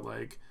over. But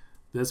like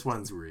this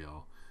one's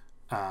real.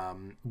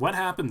 What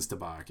happens to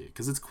Baki?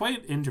 Because it's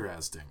quite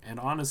interesting. And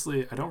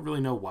honestly, I don't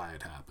really know why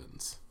it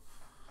happens.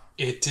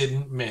 It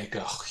didn't make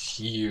a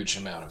huge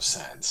amount of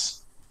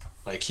sense.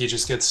 Like he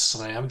just gets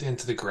slammed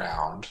into the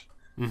ground,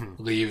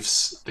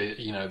 leaves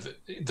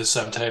the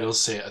subtitles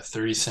say a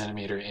 30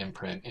 centimeter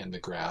imprint in the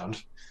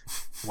ground,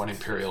 1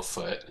 imperial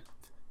foot.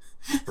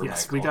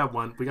 Yes,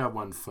 Michael. We got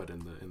 1 foot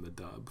in the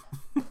dub.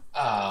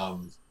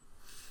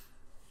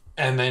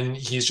 And then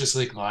he's just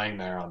like lying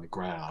there on the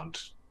ground,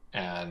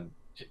 and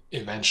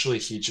eventually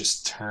he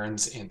just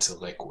turns into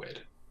liquid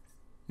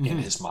in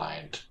his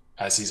mind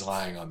as he's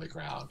lying on the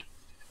ground.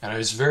 And I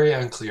was very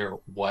unclear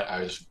what I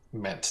was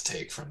meant to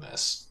take from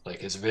this.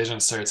 Like his vision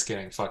starts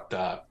getting fucked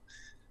up.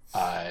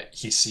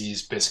 He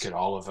sees Biscuit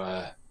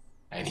Oliva,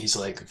 and he's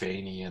like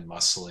veiny and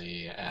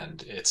muscly,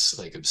 and it's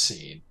like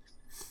obscene.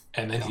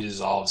 And then he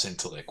dissolves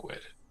into liquid.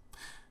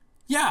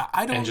 Yeah,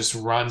 I don't. And just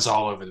runs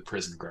all over the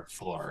prison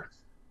floor.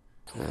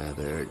 Ah,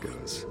 there it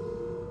goes.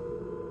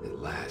 At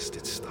last,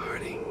 it's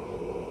starting.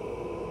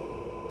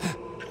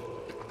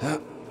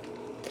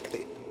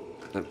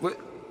 What?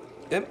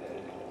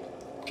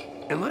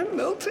 Am I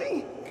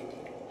melting?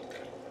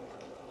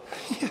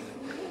 Yeah,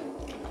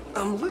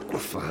 I'm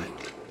liquefying.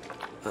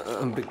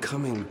 I'm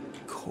becoming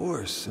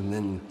coarse and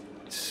then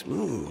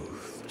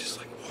smooth, just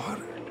like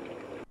water.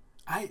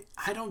 I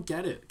don't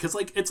get it, because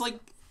like it's like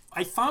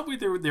I thought where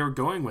they were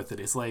going with it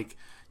is like,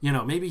 you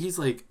know, maybe he's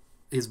like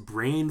his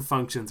brain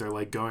functions are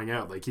like going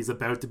out, like he's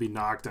about to be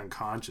knocked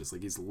unconscious,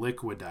 like he's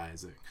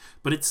liquidizing.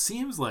 But it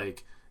seems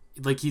like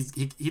he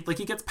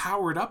gets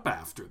powered up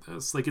after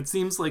this. Like it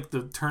seems like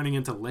the turning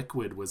into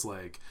liquid was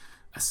like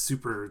a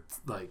super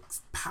like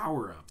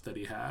power up that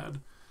he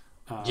had.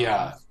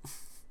 Yeah,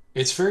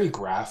 it's very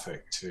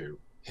graphic too.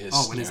 His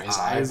his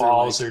are,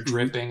 eyeballs like, are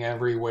dripping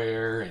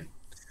everywhere, and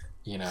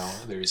you know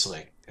there's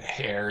like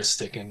hair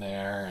sticking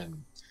there,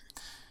 and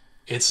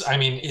it's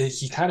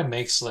he kind of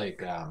makes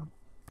like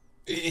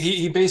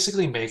he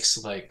basically makes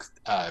like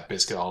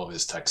Biscuit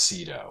Oliva's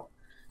tuxedo,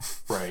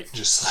 right?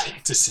 Just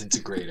like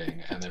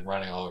disintegrating and then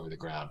running all over the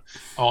ground.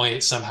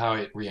 Only somehow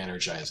it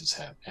re-energizes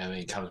him, and then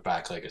he comes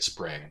back like a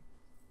spring.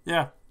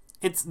 Yeah,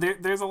 it's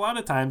there's a lot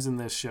of times in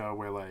this show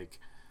where like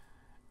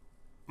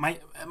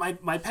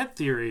my pet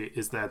theory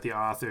is that the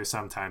author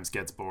sometimes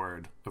gets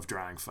bored of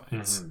drawing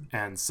fights,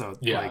 and so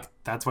like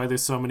that's why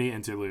there's so many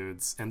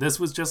interludes. And this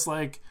was just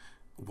like,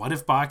 what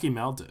if Baki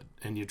melted,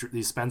 and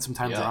you spend some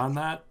time drawing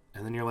that,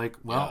 and then you're like,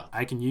 well,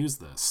 I can use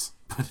this.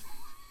 Put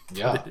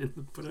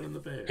it in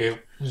the page.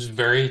 It was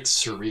very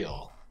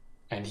surreal,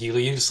 and he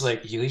leaves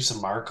a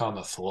mark on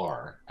the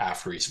floor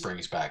after he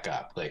springs back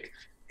up. Like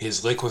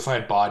his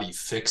liquefied body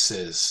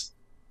fixes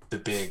the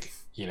big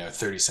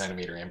 30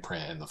 centimeter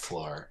imprint in the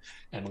floor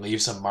and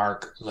leaves a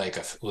mark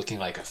looking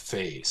like a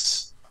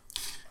face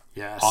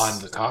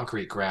on the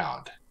concrete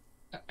ground,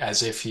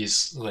 as if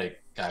he's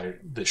like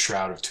the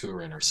Shroud of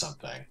Turin or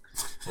something.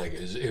 Like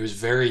it was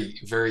very,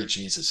 very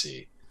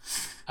Jesus-y.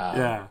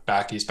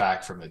 Baki's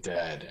back from the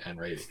dead and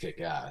ready to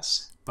kick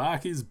ass.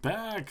 Baki's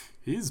back.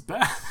 He's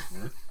back.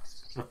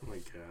 Oh my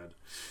god.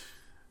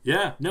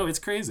 Yeah, no, it's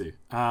crazy.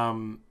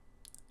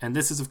 And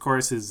this is, of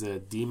course, his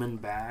demon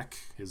back,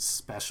 his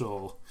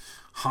special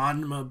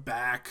Hanma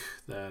back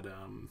that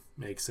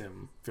makes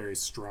him very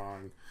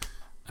strong.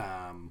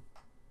 I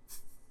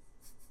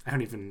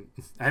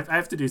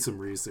have to do some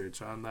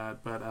research on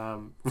that, but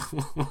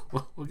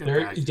we'll get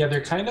back. Yeah,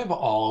 they're kind of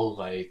all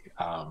like,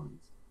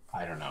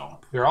 I don't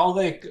know. They're all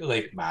like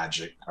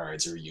magic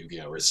cards or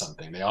Yu-Gi-Oh or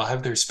something. They all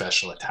have their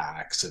special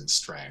attacks and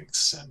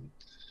strengths and.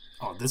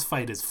 Oh, this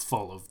fight is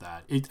full of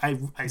that.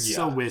 I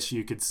so wish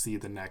you could see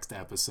the next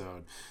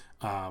episode,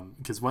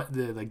 because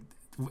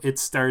it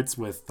starts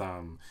with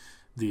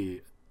we'll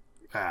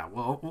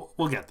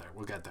get there.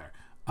 We'll get there.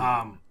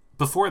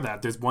 Before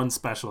that, there's one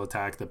special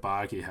attack that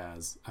Baki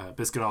has.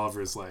 Biscuit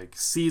Oliver's like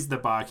sees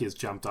that Baki has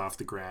jumped off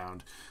the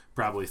ground,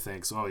 probably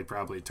thinks, oh, he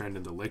probably turned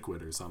into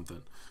liquid or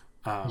something.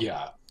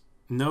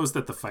 Knows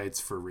that the fight's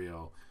for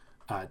real.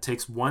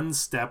 Takes one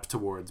step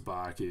towards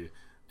Baki.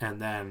 And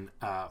then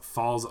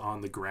falls on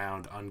the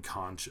ground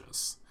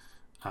unconscious.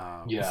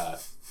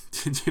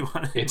 Did you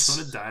want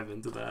to dive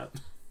into that?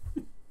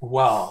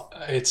 Well,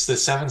 it's the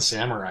Seven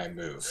Samurai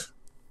move.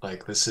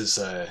 Like this is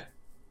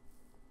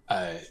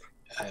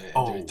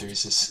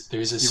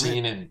there's a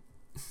scene in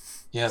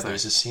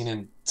there's a scene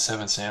in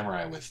Seven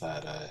Samurai with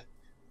that.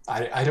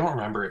 I don't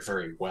remember it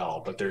very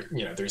well, but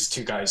there's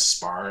two guys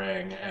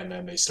sparring, and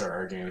then they start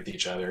arguing with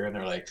each other, and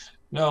they're like,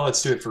 no,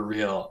 let's do it for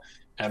real.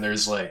 And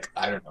there's like,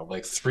 I don't know,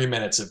 like 3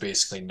 minutes of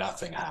basically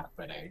nothing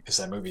happening, because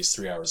that movie's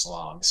 3 hours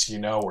long.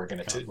 So we're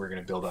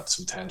gonna build up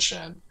some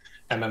tension,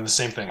 and then the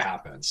same thing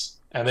happens.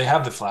 And they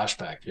have the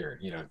flashback here.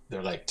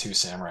 They're like two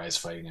samurais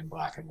fighting in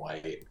black and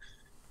white,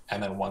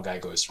 and then one guy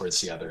goes towards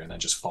the other and then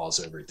just falls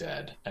over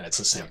dead. And it's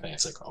the same thing.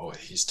 It's like, oh,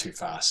 he's too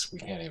fast. We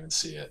can't even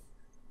see it.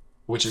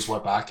 Which is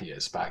what Baki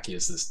is. Baki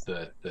is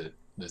the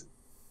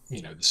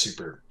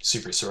super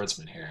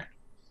swordsman here.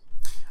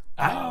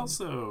 I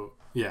also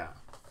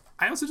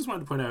just wanted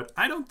to point out,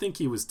 I don't think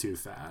he was too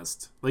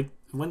fast. Like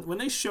when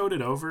they showed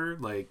it over,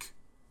 like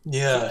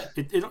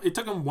it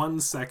took him 1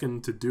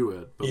 second to do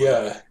it.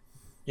 But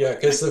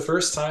because the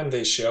first time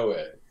they show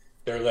it,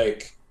 they're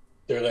like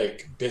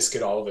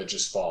Biscuit Oliva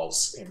just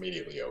falls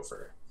immediately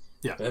over.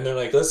 Yeah, and they're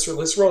like, let's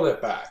roll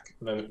that back.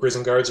 And then the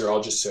prison guards are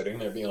all just sitting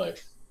there being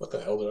like, what the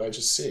hell did I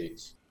just see?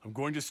 I'm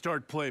going to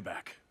start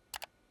playback.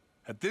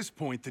 At this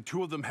point, the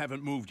two of them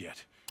haven't moved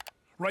yet.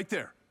 Right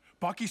there,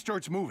 Baki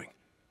starts moving.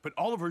 But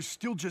Oliver's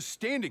still just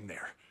standing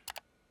there.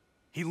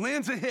 He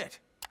lands a hit.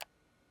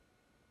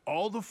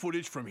 All the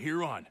footage from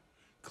here on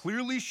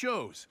clearly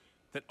shows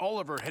that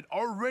Oliver had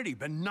already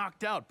been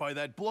knocked out by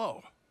that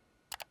blow.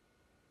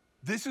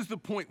 This is the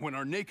point when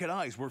our naked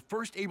eyes were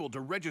first able to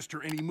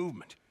register any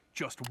movement.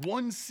 Just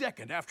 1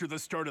 second after the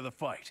start of the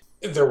fight.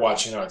 They're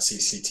watching on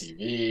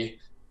CCTV,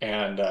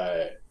 and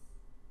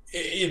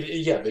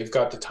yeah, they've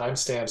got the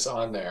timestamps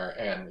on there,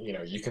 and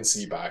you can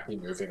see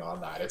Baki moving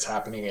on that. It's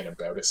happening in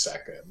about a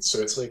second. So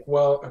it's like,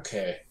 well,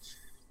 okay,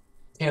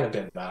 can't have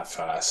been that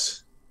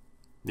fast.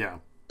 Yeah.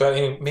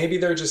 But maybe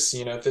they're just,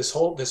 this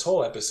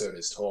whole episode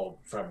is told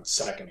from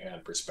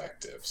secondhand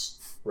perspectives,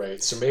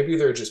 right? So maybe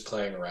they're just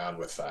playing around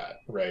with that,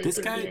 right? This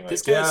they're guy, being like,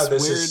 this guy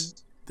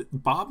yeah,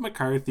 Bob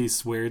McCarthy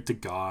sweared to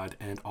God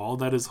and all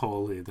that is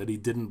holy that he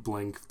didn't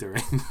blink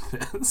during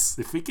this.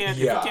 If we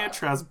can't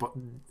trust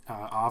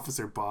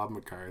Officer Bob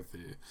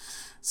McCarthy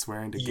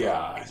swearing to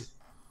God.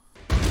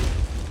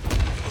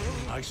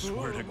 I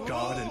swear to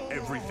God and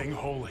everything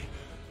holy,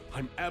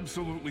 I'm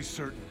absolutely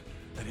certain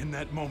that in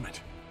that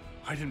moment,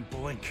 I didn't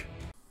blink.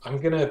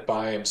 I'm gonna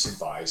buy him some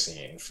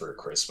Visine for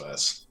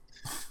Christmas.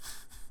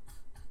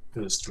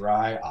 Those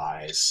dry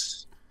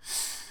eyes.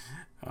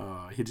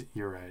 Oh,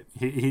 you're right.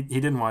 He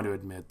didn't want to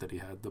admit that he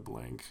had the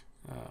blink.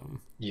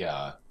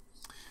 Yeah,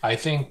 I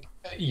think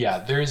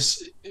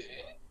there's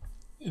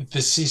the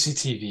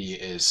CCTV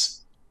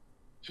is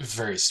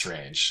very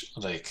strange.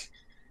 Like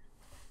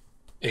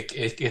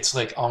it's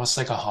like almost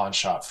like a Han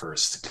shot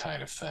first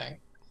kind of thing.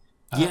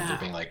 They're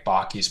being like,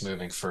 Baki's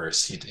moving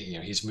first.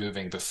 He's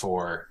moving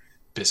before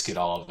Biscuit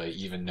Oliva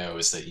even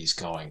knows that he's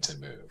going to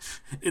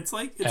move.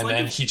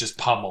 Then he just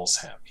pummels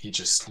him. He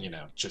just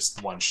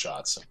just one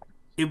shots him.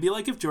 It'd be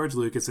like if George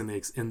Lucas in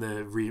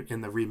the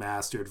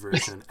remastered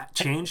version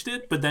changed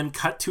it, but then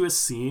cut to a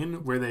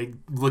scene where they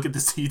look at the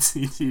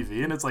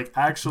CCTV and it's like,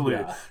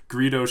 actually,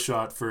 Greedo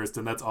shot first,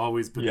 and that's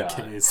always been the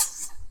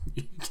case.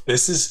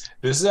 This is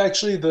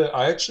actually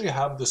I actually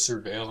have the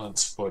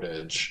surveillance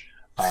footage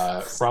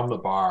from the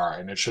bar,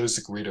 and it shows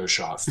the Greedo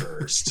shot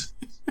first.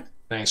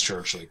 Thanks,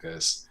 George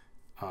Lucas.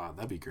 Oh,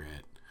 that'd be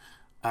great.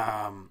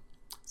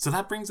 So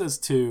that brings us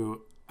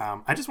to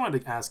I just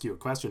wanted to ask you a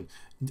question.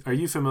 Are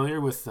you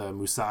familiar with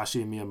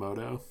Musashi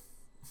Miyamoto?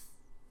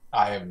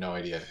 I have no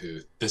idea who.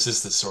 This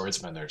is the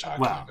swordsman they're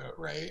talking about,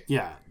 right?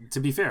 Yeah, to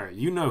be fair,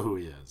 you know who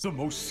he is. The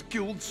most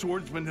skilled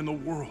swordsman in the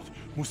world,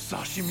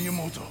 Musashi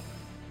Miyamoto.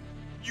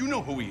 You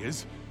know who he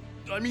is.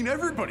 I mean,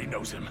 everybody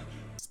knows him.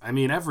 I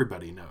mean,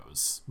 everybody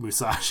knows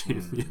Musashi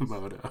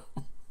Miyamoto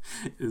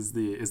is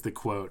the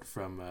quote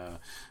from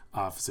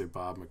Officer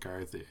Bob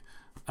McCarthy.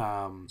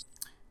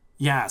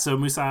 So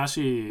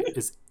Musashi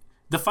is...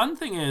 The fun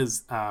thing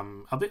is,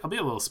 I'll be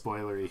a little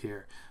spoilery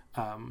here.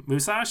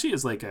 Musashi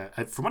is like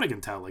from what I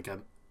can tell,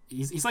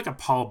 he's like a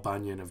Paul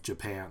Bunyan of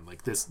Japan,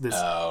 like this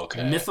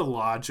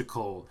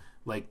mythological,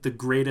 like the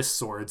greatest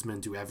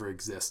swordsman to ever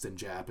exist in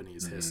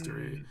Japanese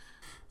history.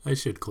 I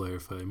should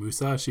clarify,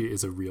 Musashi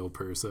is a real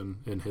person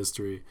in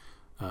history.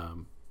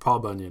 Paul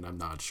Bunyan, I'm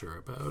not sure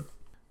about.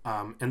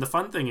 And the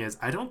fun thing is,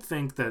 I don't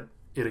think that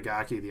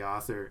Itagaki, the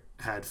author,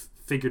 had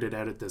figured it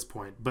out at this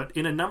point, but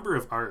in a number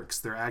of arcs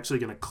they're actually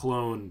going to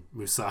clone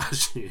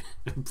Musashi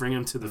and bring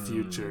him to the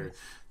future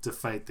to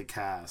fight the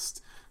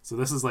cast. So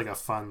this is like a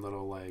fun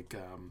little a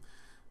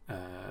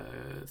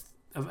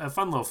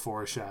fun little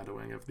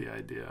foreshadowing of the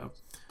idea.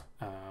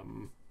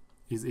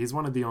 He's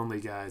one of the only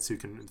guys who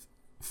can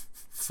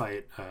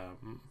fight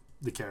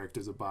the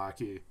characters of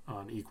Baki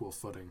on equal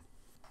footing.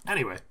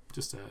 Anyway,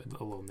 just a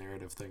little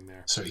narrative thing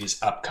there. So he's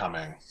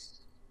upcoming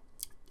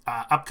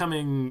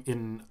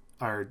in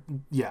our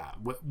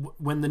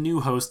when the new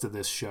host of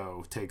this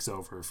show takes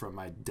over from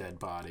my dead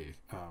body,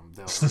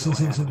 they'll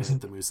animate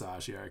the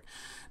Musashi arc.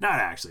 Not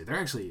actually, they're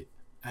actually.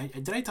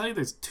 Did I tell you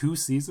there's 2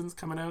 seasons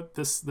coming out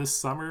this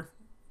summer?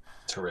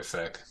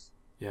 Terrific.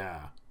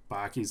 Yeah,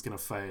 Baki's gonna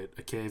fight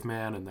a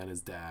caveman and then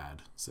his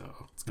dad,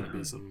 so it's gonna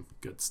be some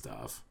good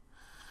stuff.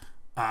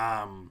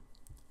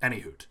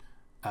 Anywho.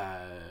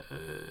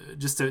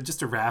 Just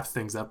to wrap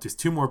things up, there's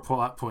 2 more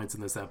plot points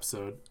in this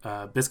episode.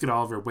 Biscuit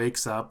Oliver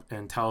wakes up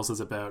and tells us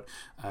about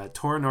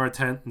Tor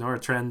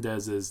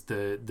Noratrendez's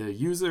the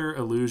user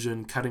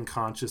illusion cutting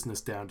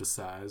consciousness down to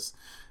size.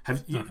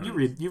 Have you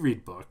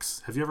read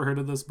books? Have you ever heard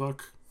of this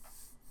book?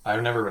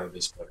 I've never read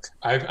this book.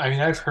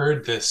 I've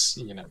heard this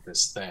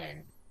this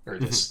thing or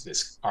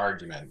this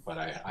argument, but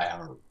I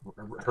haven't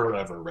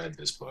ever read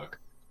this book.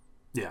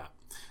 Yeah,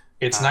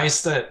 it's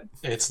nice.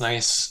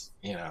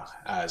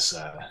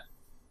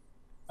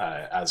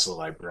 As a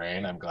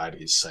librarian, I'm glad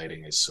he's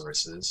citing his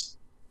sources.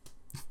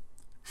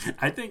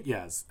 I think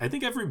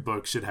every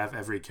book should have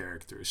every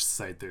character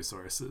cite their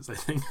sources. I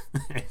think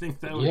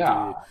that would be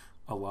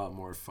a lot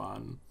more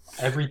fun.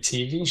 Every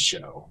TV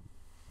show.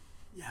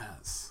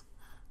 Yes.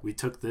 We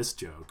took this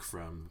joke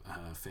from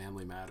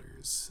Family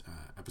Matters,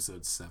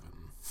 episode 7.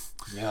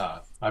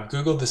 Yeah. I've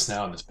Googled this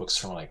now, and this book's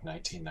from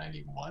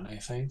 1991, I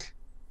think.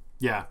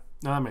 Yeah.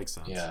 No, that makes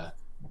sense. Yeah.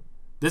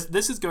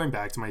 This is going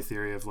back to my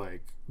theory of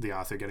the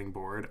author getting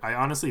bored. I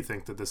honestly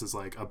think that this is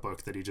a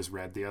book that he just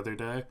read the other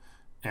day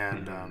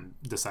and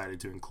decided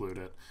to include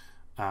it.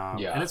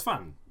 And it's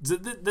fun.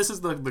 This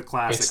is the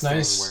classic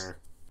thing where...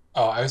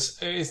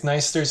 it's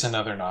nice there's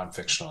another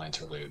non-fictional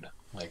interlude,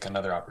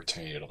 another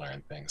opportunity to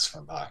learn things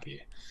from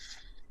Baki.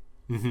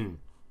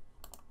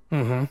 Mm-hmm.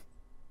 Mm-hmm.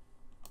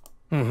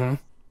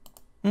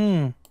 Mm-hmm.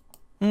 Mm.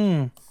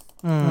 Mm.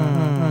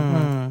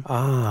 Mm.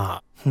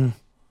 Ah.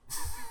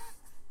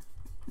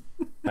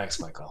 Thanks,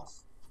 Michael.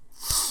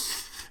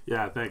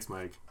 Yeah, thanks,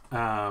 Mike.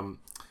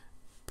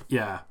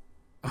 Yeah.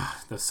 Ugh,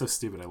 that's so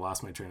stupid. I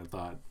lost my train of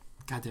thought.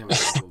 God damn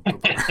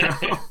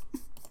it.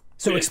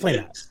 So explain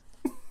that.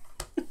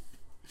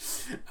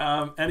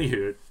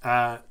 Anywho,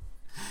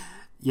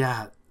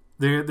 yeah,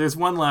 there's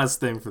one last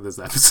thing for this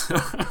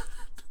episode,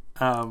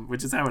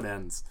 which is how it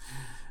ends.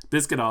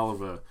 Biscuit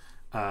Oliva,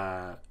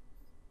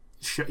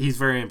 he's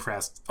very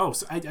impressed. Oh,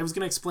 so I was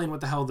going to explain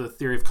what the hell the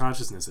theory of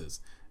consciousness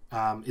is.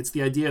 It's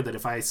the idea that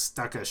if I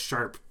stuck a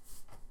sharp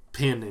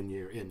pin in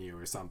you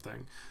or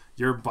something,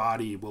 your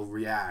body will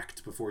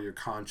react before your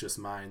conscious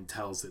mind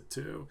tells it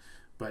to,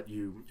 but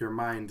your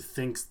mind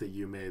thinks that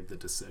you made the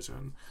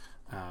decision.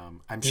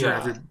 I'm sure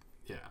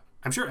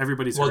I'm sure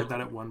everybody's heard that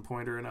at one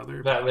point or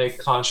another. That like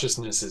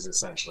consciousness is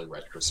essentially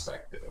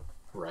retrospective,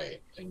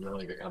 right? And you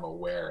only become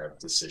aware of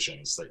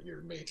decisions that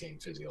you're making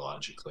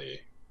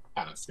physiologically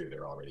after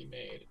they're already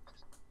made.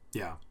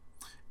 Yeah.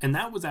 And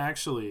that was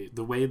actually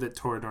the way that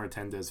Torador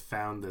Tendes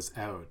found this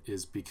out,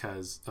 is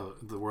because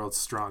the world's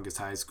strongest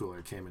high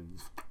schooler came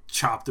and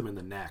chopped him in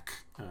the neck,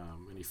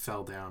 and he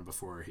fell down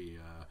before he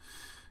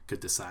could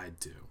decide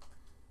to.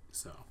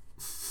 So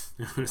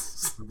it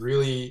was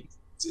really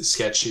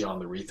sketchy on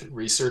the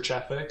research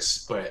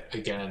ethics, but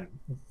again,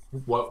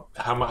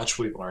 how much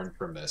we've learned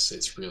from this,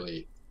 it's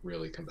really,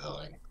 really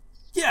compelling.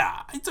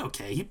 Yeah, it's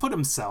okay. He put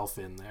himself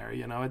in there,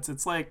 you know.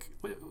 It's like,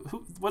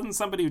 wasn't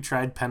somebody who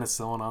tried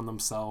penicillin on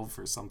themselves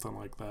or something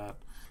like that?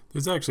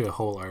 There's actually a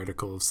whole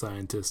article of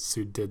scientists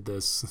who did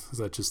this,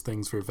 such as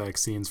things for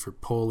vaccines for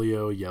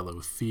polio, yellow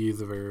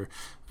fever,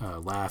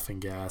 laughing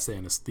gas,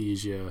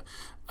 anesthesia.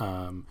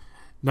 None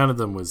of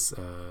them was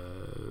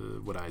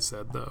what I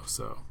said, though,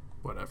 so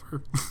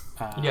whatever.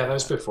 Yeah, that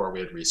was before we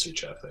had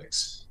research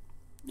ethics.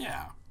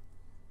 Yeah,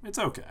 it's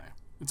okay.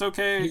 It's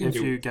okay if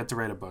you get to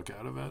write a book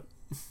out of it.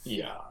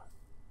 Yeah,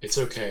 it's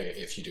okay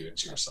if you do it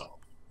to yourself.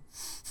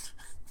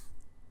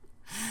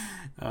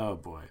 Oh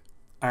boy.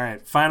 All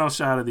right, final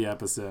shot of the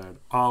episode.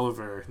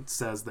 Oliver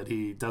says that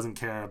he doesn't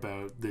care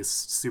about this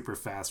super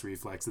fast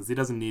reflexes. He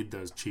doesn't need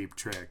those cheap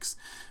tricks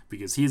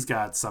because he's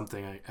got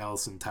something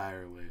else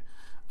entirely.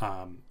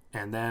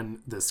 And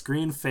then the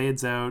screen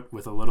fades out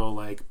with a little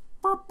like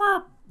burp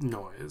burp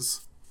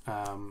noise.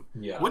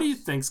 What do you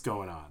think's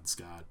going on,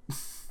 Scott?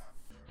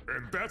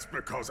 And that's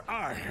because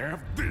I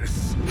have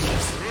this.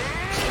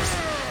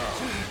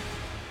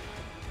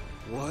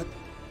 What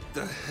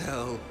the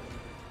hell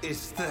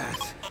is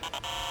that?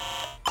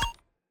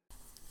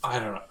 I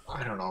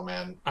don't know,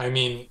 man. I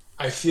mean,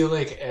 I feel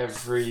like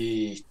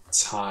every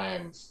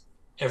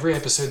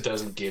episode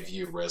doesn't give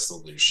you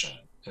resolution.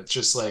 It's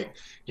just like,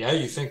 yeah,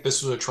 you think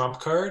this was a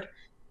trump card?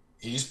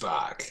 He's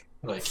back.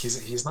 Like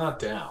he's not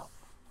down.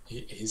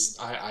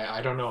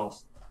 I don't know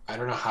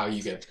how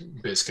you get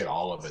Biscuit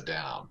Oliva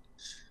down.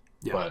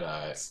 Yeah.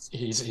 But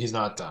he's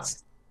not done.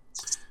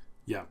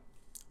 Yeah.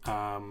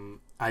 I'm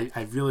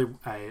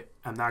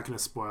not going to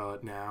spoil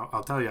it now.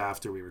 I'll tell you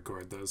after we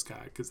record those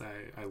guys, because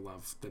I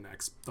love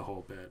the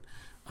whole bit.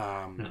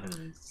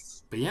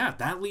 But yeah,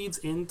 that leads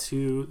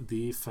into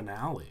the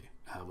finale,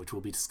 which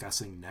we'll be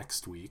discussing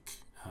next week.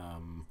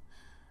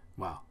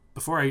 Well,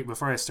 before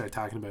I start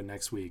talking about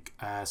next week,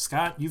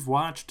 Scott, you've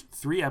watched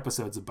 3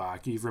 episodes of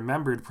Bach. You've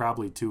remembered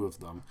probably 2 of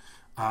them.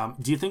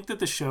 Do you think that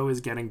the show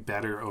is getting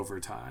better over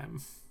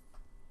time?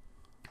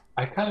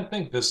 I kind of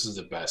think this is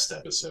the best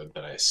episode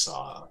that I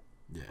saw,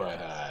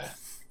 but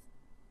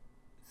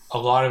a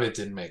lot of it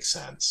didn't make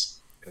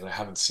sense because I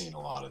haven't seen a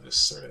lot of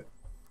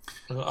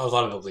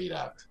the lead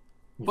up.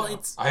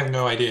 I have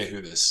no idea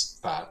who this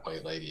fat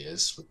white lady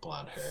is with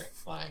blonde hair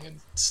lying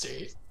in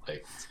state.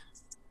 Like,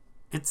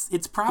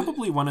 it's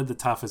probably one of the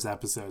toughest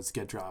episodes to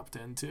get dropped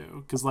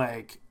into because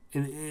like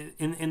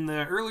in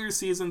the earlier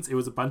seasons it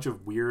was a bunch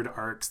of weird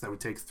arcs that would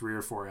take 3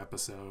 or 4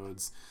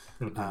 episodes.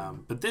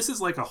 But this is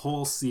like a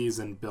whole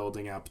season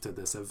building up to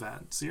this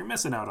event, so you're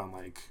missing out on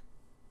like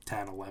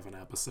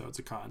 10-11 episodes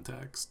of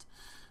context.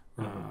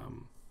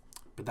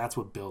 But that's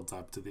what builds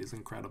up to these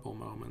incredible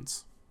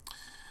moments.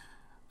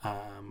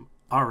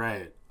 All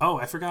right. Oh,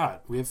 I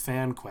forgot, we have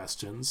fan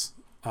questions.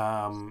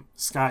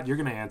 Scott, you're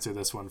gonna answer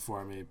this one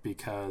for me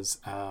because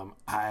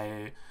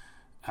I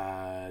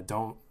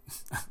don't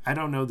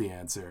know the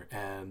answer,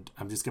 and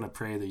I'm just gonna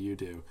pray that you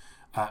do.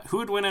 Who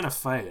would win in a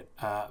fight,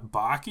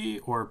 Baki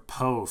or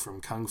Po from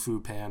Kung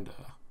Fu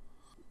Panda?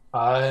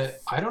 I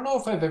don't know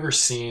if I've ever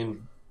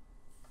seen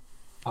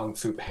Kung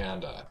Fu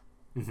Panda.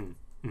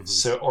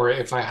 So, or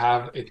if I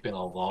have, it's been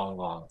a long,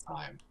 long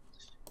time.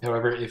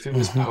 However, if it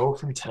was Po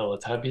from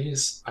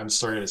Teletubbies, I'm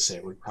sorry to say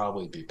it would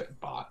probably be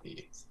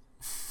Baki.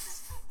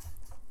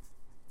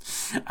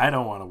 I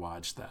don't want to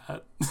watch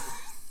that.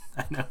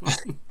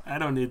 I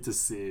don't need to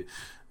see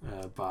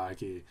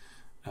Baki.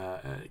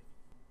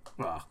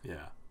 Well,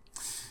 yeah.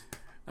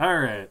 All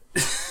right.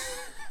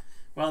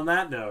 Well, on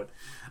that note,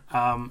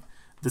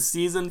 the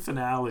season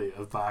finale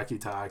of Baki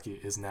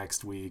Taki is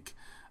next week.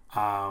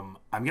 I'm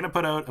going to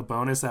put out a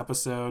bonus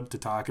episode to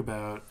talk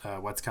about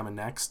what's coming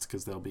next,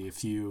 because there'll be a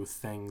few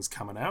things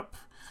coming up,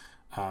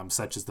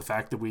 such as the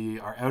fact that we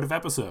are out of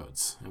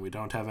episodes and we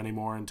don't have any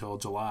more until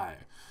July.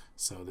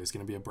 So there's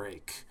going to be a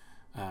break.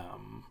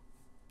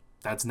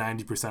 That's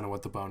 90% of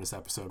what the bonus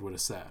episode would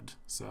have said.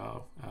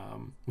 So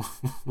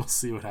we'll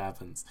see what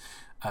happens.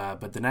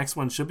 But the next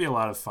one should be a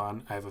lot of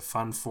fun. I have a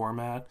fun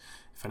format.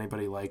 If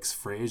anybody likes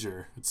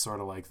Frasier, it's sort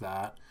of like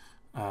that.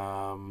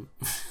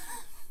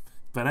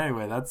 But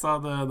anyway, that's all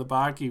the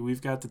Baki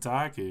we've got to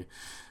talkie.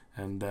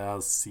 And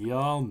I'll see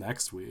y'all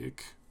next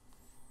week.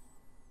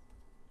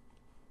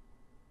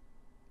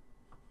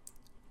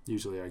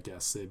 Usually our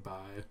guests say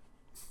bye.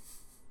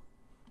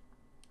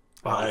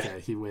 Bye. Okay,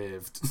 he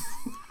waved.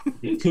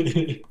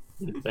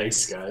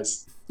 Thanks,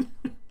 guys.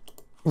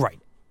 Right.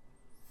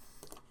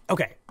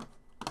 Okay.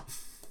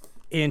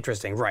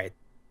 Interesting, right.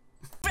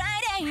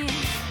 Friday.